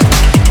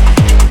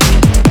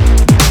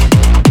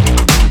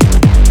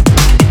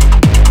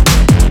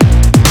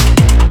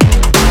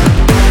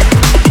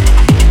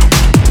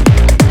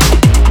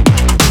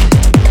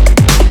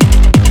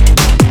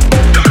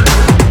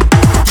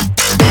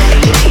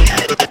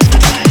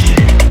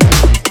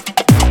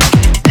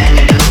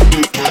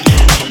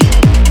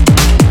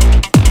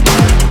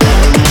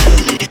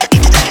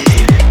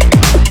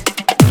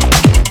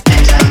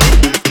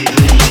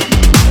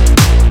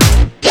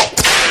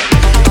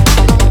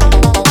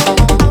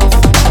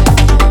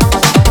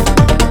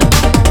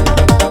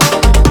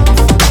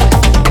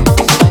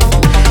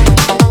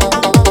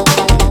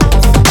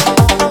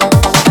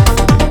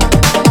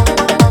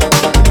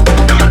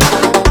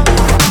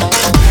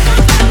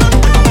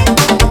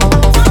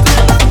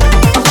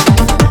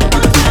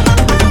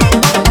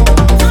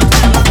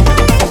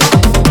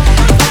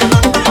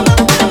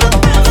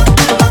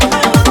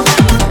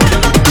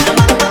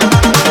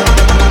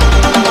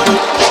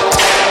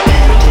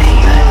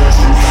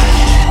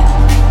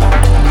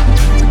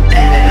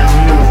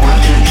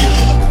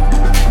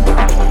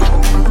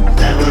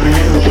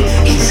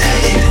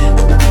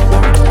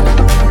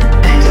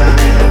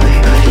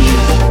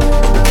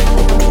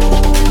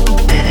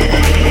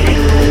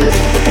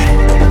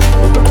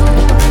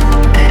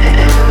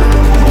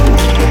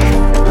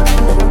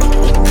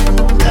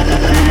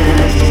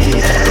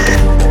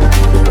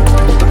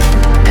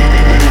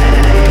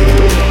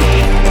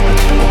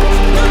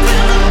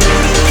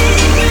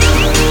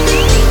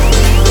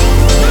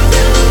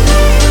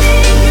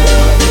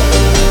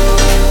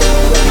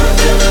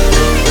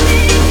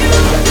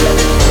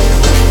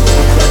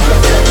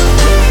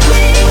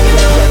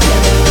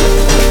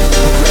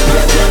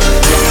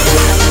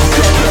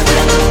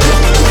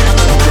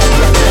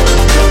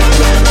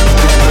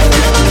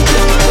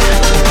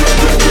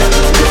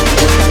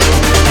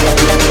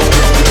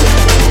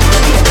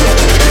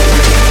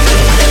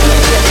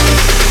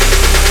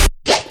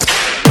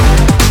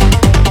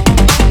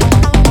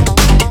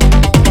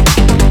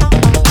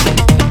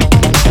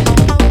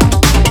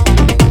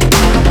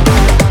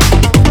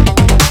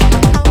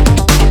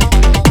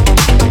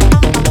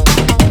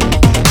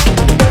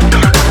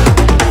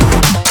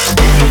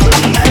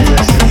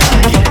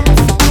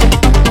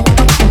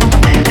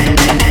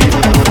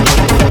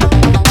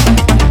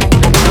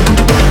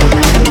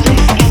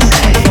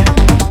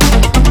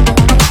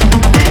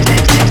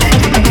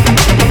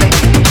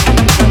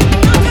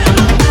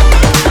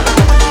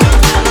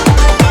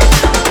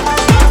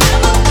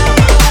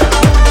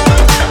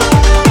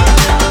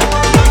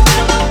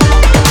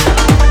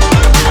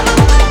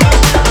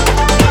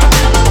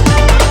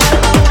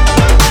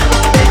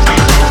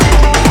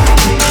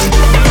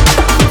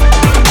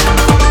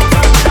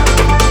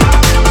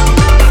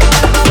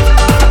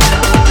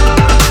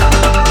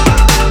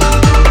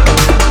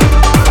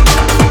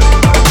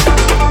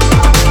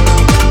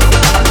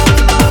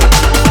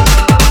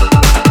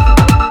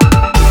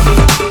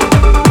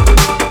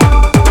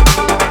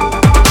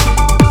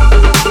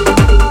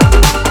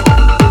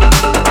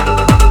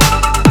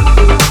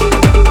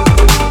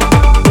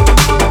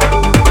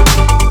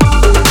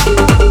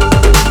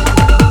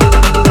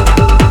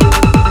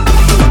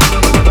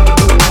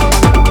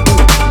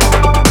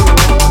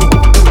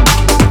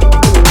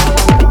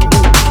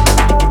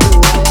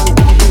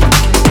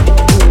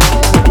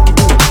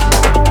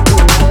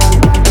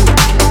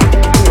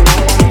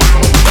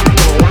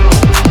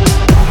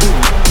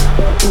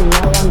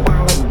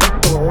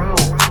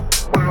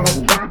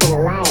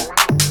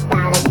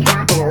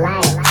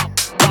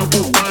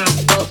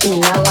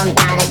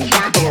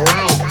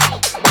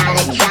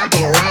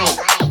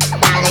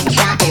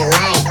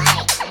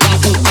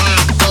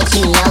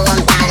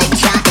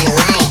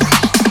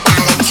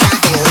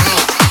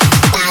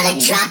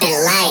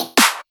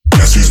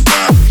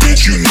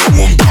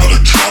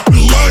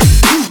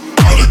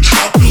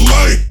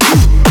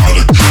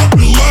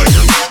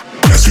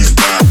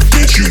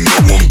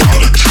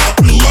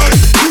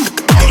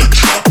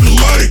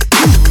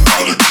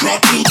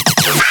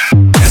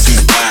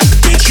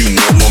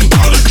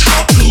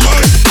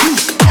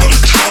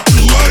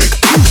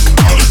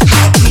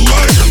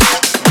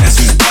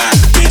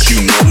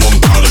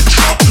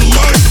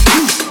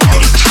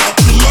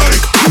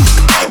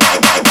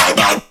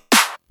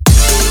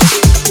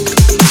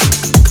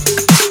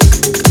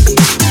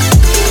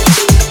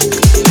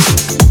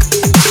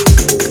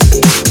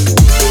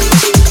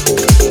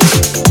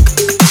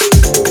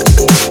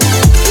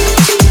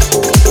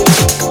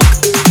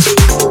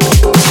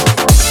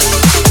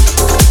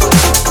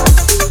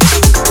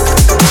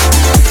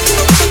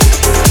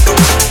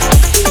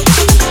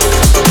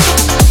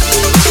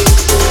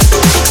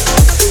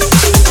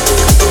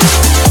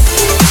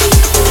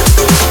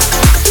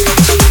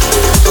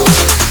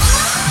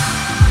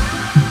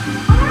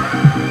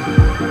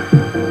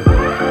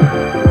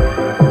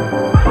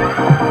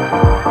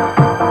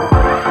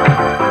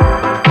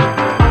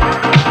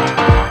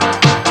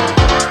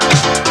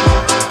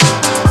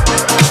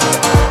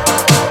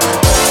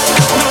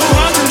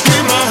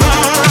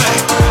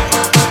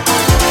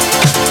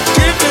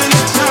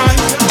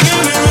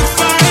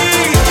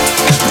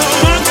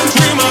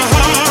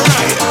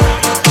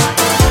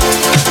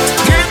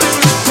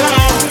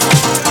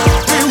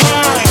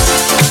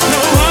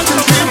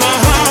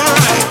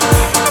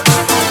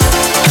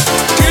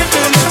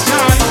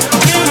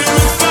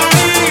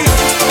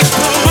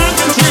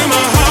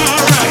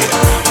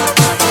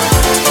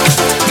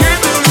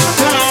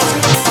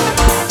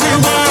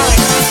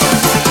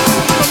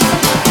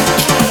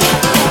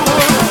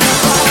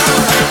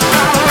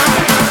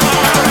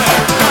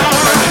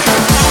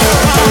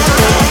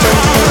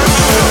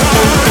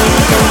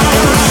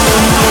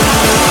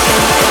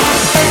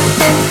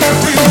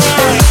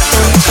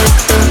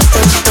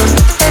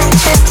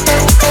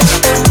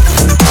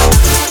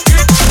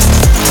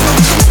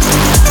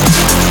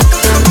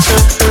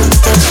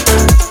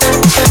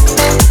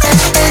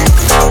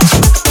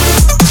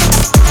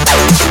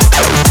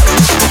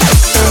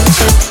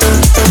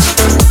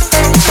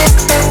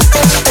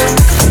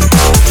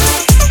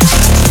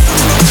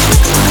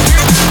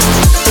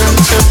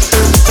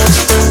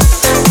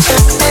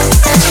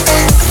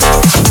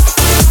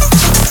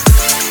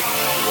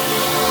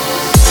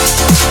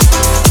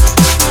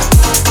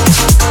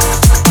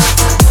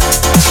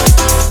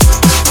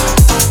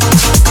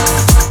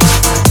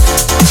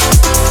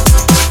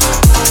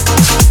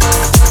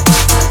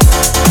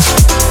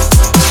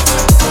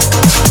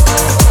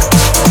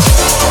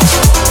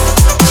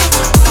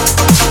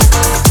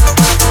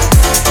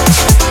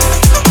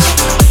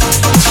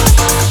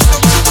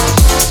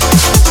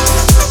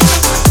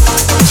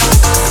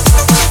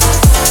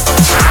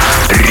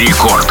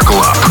 Рекорд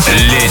Клаб.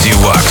 Леди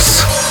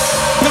Вакс.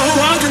 No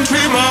one can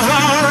treat my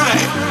heart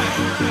right.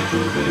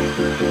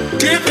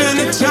 Keeping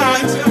it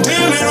tight,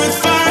 dealing with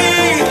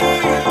fight.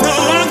 No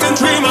one can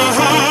treat my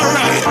heart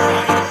right.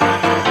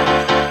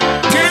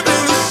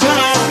 Keeping the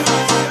sound,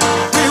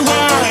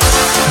 rewind.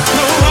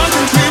 No one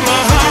can treat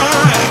my heart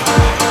right.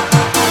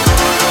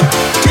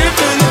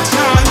 Keeping it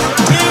tight,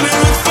 dealing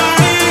with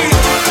fight.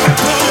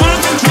 No one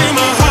can treat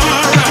my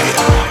heart right.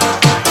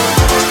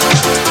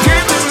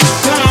 Keeping the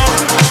sound,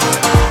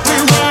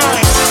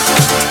 rewind.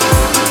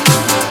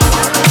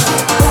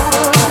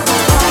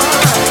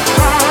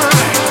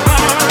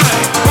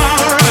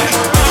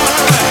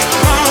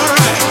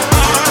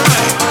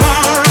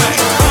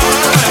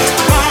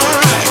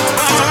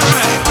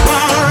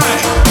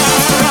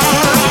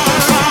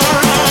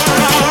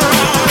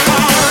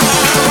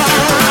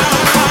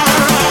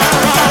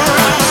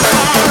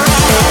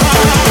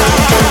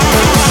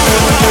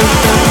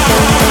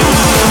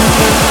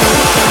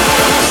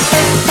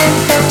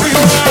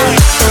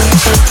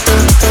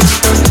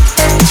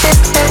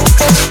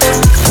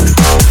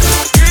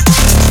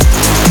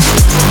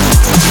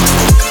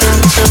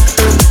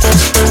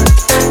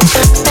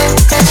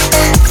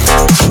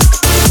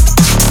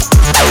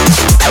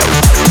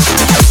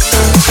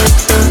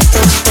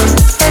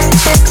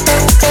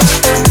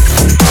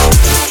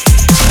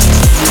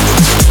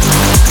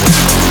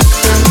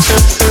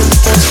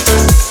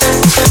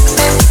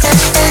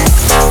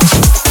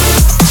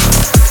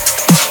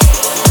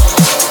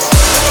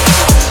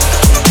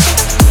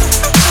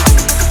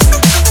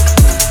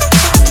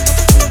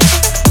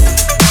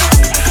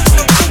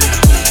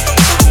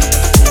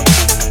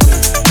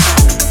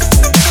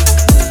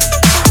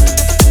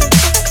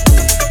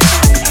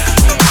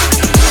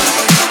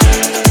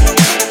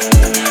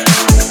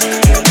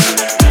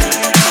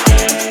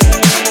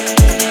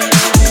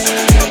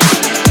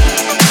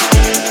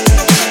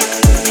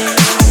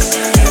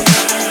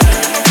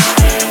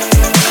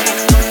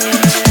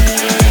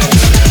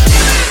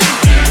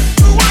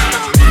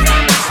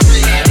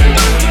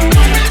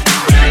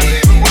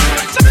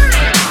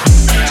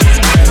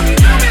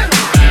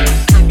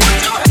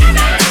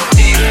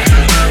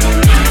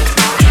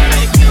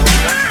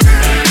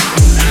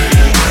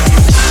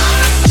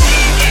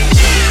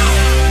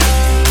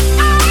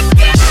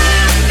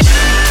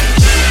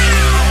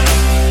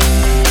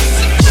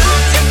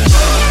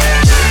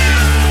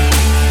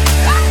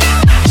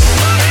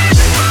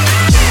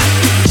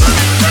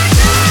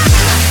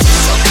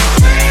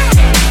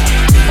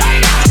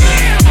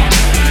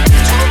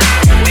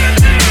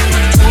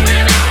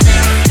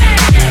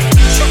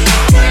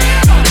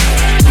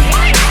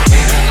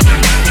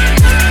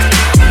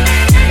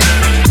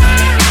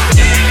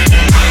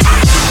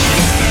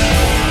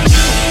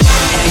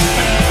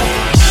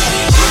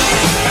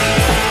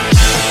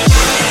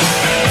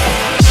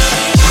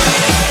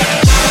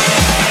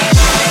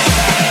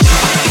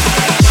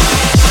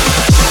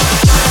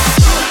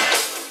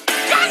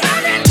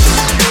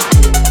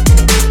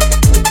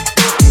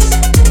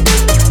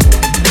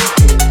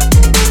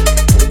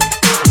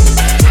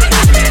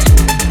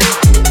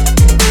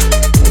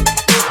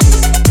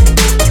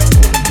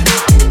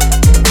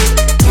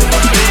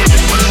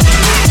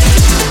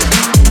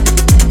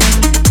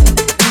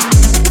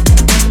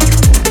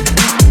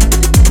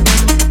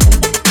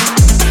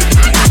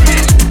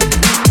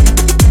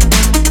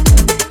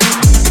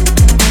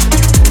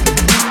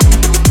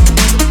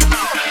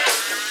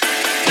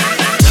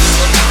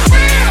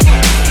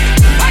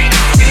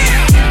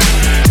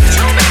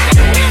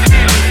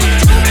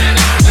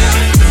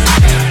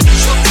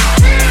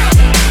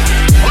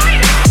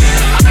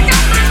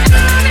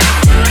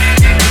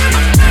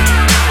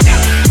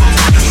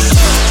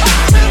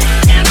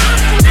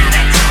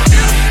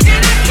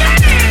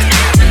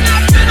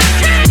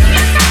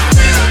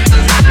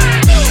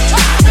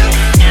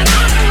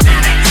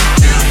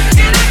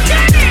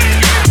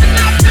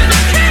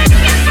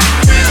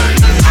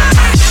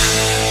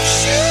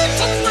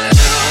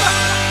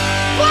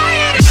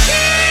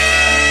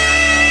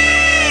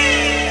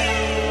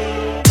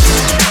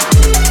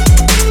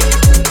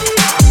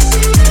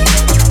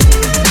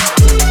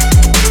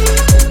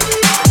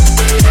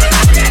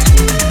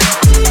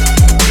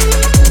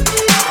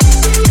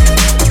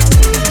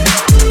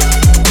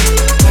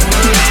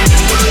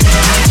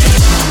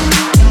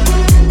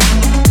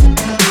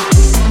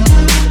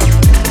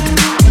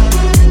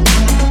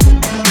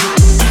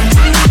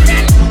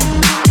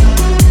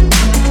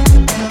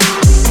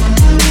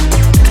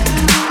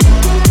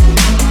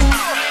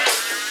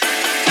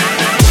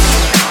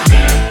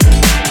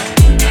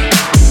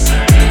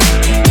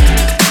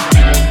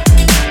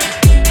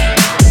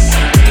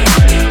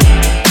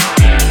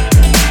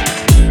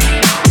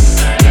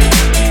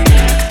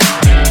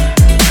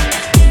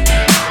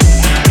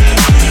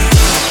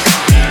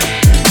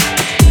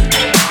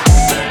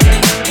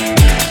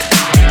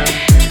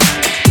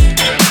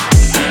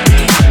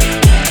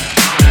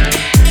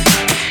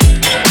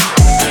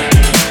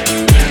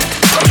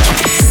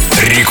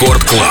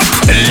 Рекорд Клаб.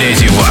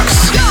 Леди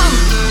Вакс.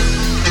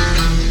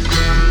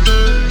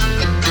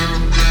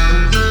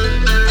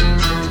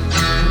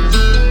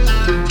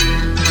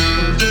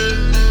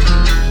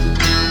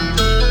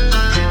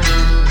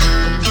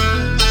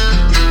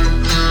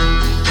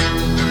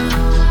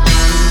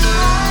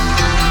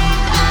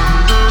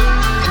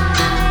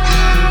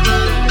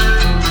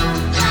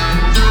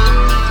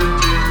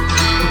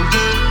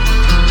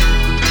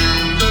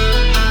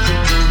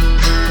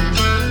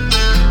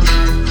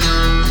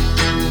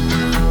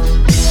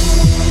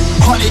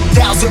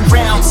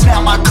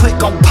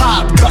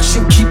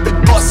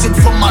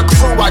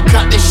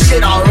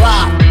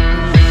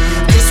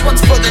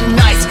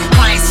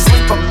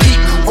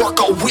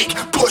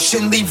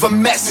 push and leave a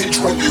message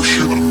when you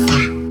hear the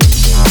beat.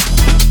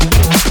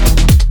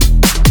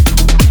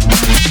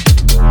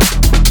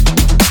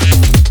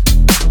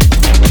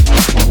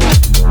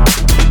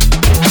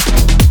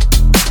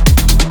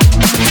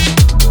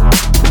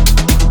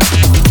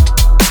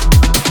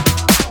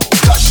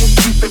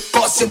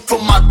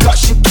 For my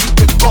gushing, keep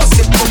it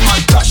bustin'. For my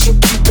gushing,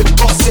 keep it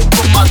bustin'.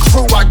 For my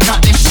crew, I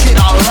got this shit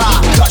on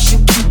lock.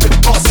 Gushing, keep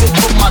it bustin'.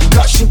 For my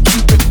gushing,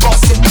 keep it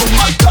bustin'. For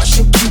my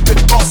gushing, keep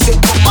it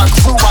bustin'. For my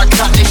crew, I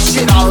got this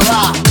shit on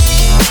lock.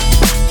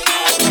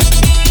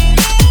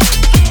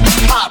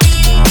 Pop.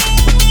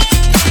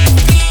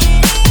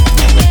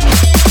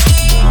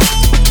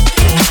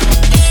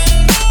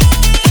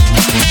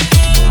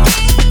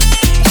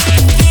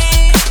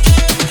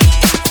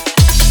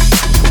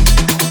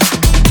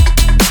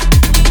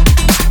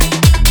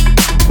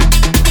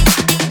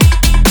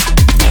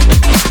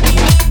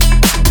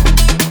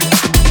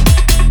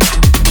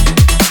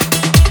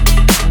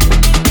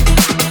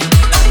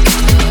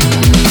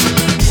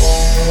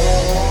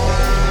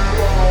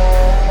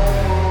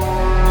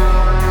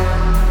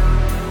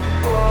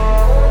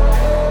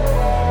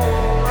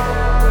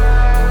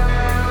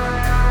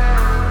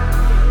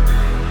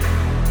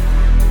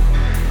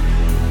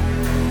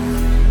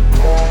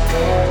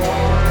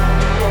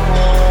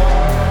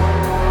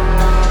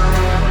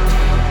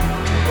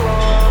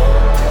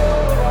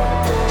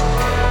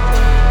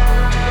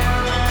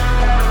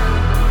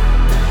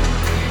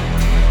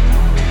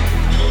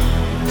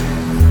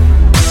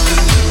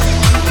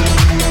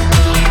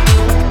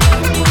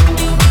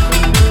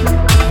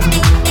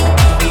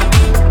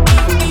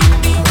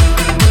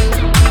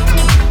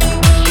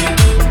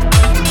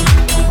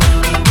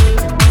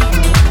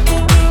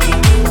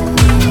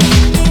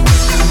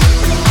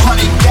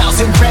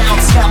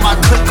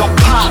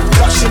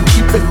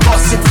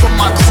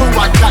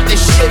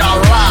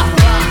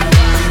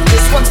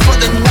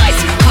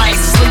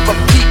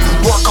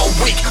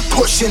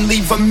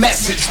 Leave a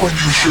message when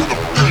you hear the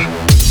beat.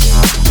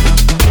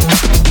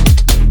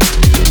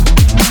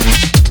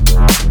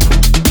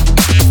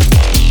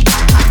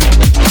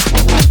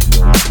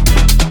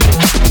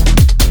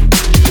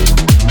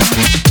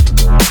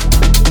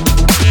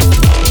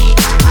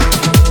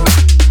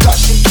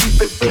 Gushing,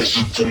 keep it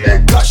bustin'. For my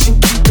gushing,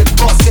 keep it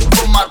bustin'.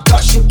 For my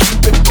gushing,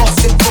 keep it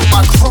bustin'. For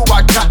my crew,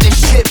 I got this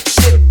shit.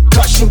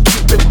 Gushing,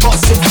 keep it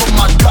bustin'. For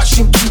my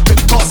gushing, keep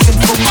it bustin'.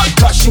 For my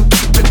gushing,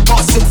 keep it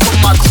bustin'. For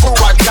my crew,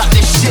 I got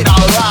this shit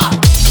on lock.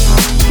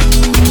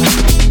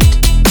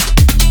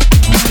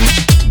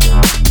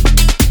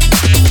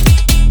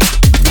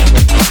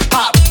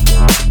 Pop.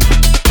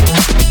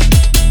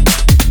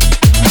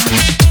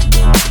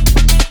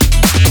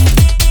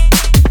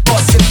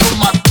 Bustin' for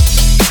my.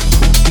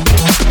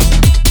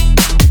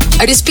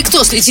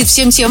 Респектос летит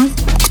всем тем,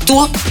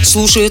 кто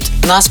слушает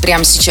нас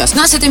прямо сейчас.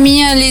 Нас это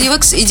меня,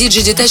 ElectroBreakz и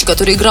DJ Detach,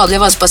 который играл для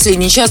вас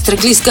последний час.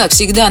 Трек-лист, как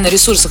всегда, на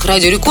ресурсах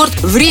Радио Рекорд.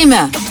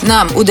 Время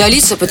нам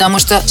удалиться, потому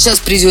что сейчас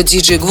придет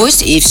диджей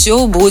Гвоздь, и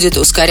все будет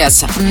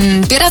ускоряться.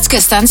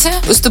 Пиратская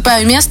станция,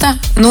 уступаю место.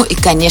 Ну и,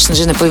 конечно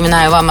же,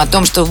 напоминаю вам о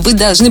том, что вы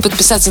должны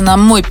подписаться на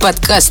мой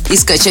подкаст и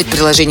скачать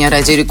приложение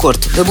Радио Рекорд.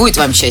 Да будет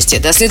вам счастье.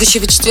 До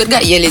следующего четверга.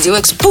 Я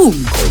ElectroBreakz. Пум!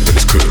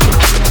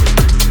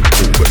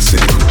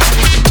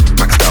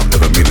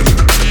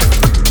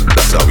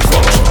 That's how we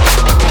function.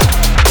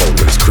 Cold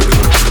but it's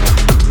critical.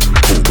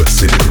 Cool but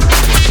cynical.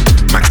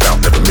 Maxed out,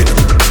 never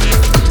minimal.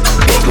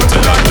 Welcome to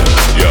London.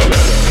 Yo,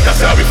 that's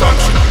how we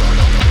function.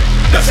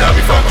 That's how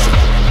we function.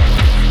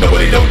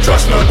 Nobody don't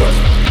trust nobody.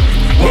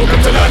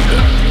 Welcome to London.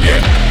 Yeah,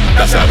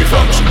 that's how we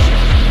function.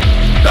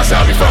 That's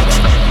how we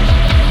function.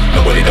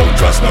 Nobody don't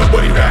trust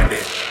nobody round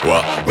here.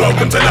 What?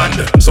 Welcome to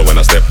London. So when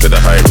I step to the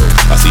high road,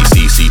 I see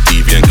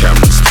CCTV and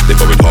cameras. They're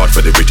going hard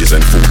for the riches and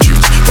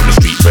fortunes. From the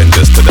street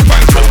vendors to the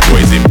bankers.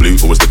 Boys in blue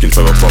always looking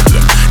for a problem.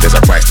 There's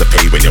a price to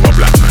pay when you're a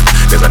black man.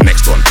 There's a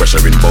next one,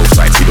 pressure in both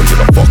sides. He don't give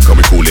a fuck and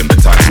we call him the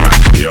tax man.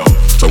 Yo,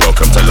 so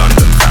welcome to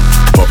London, fam.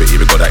 Poverty,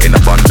 we got that in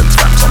abundance,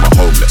 fam. Some are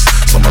homeless,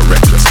 some are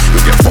reckless.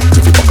 You'll get fucked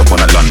if you fuck up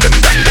on a London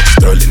gang.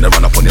 Sterling, they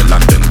run up on your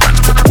London bands.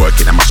 Put work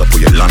in and mash up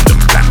all your London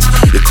plans.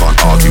 You can't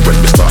argue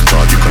when we start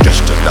charging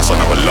congestion. That's on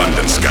our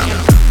London scam.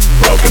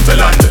 Welcome to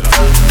London.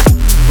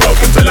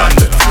 Welcome to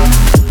London.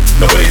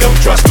 Nobody don't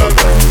trust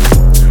nobody.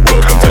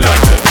 Welcome to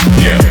London.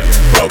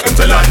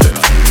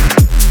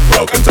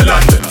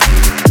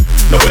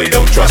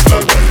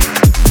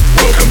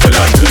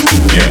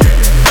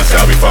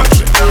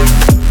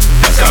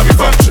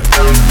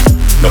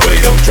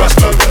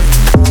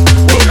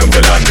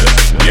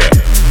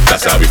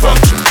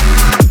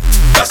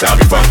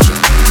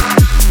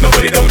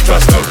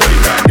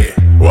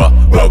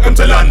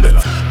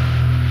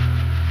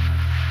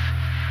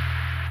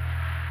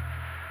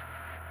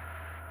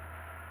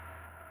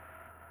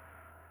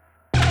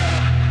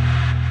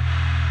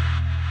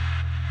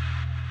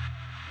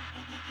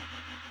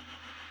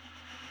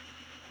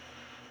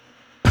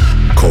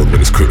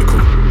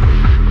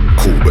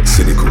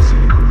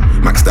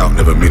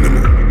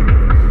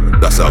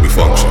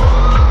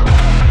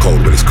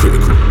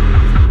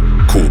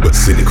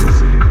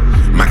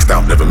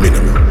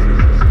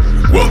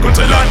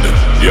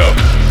 Yo,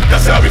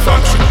 that's how we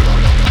function.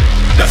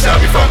 That's how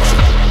we function.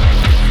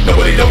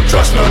 Nobody don't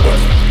trust nobody.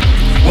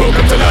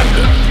 Welcome to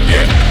London.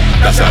 Yeah,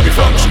 that's how we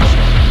function.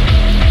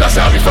 That's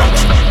how we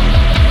function.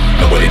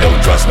 Nobody don't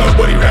trust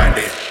nobody round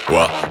here.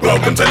 What?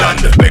 Welcome to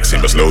London.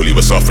 Flexing, but slowly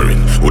we're suffering.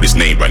 All this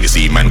name brand, you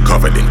see man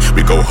covered in.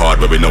 We go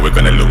hard where we know we're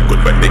gonna look good,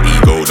 but the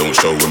ego don't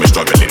show when we're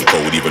struggling.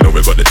 Cold even though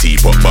we got the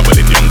teapot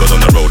bubbling. Youngers on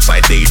the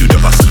roadside, they do the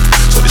hustle.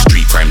 So the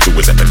street crime's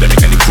always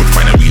epidemic, and you could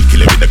find a real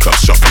killer with the club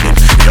shuffling.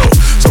 Yo,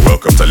 so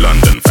welcome to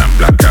London, fam.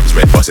 Black cabs,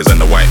 red buses, and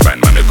the white van.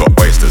 Man, we got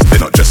oysters,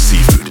 they're not just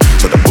seafood.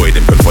 So the boy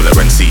them can follow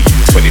and see you.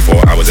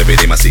 24 hours every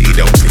day, my city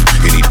don't sleep.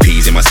 You need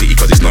peas in my city,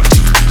 cause it's not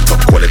cheap. Top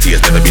quality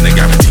has never been a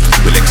guarantee.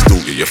 We'll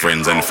extort you, your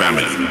friends and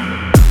family.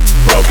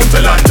 Welcome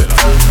to London.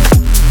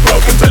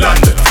 Welcome to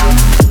London.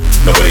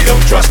 Nobody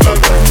don't trust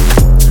nobody.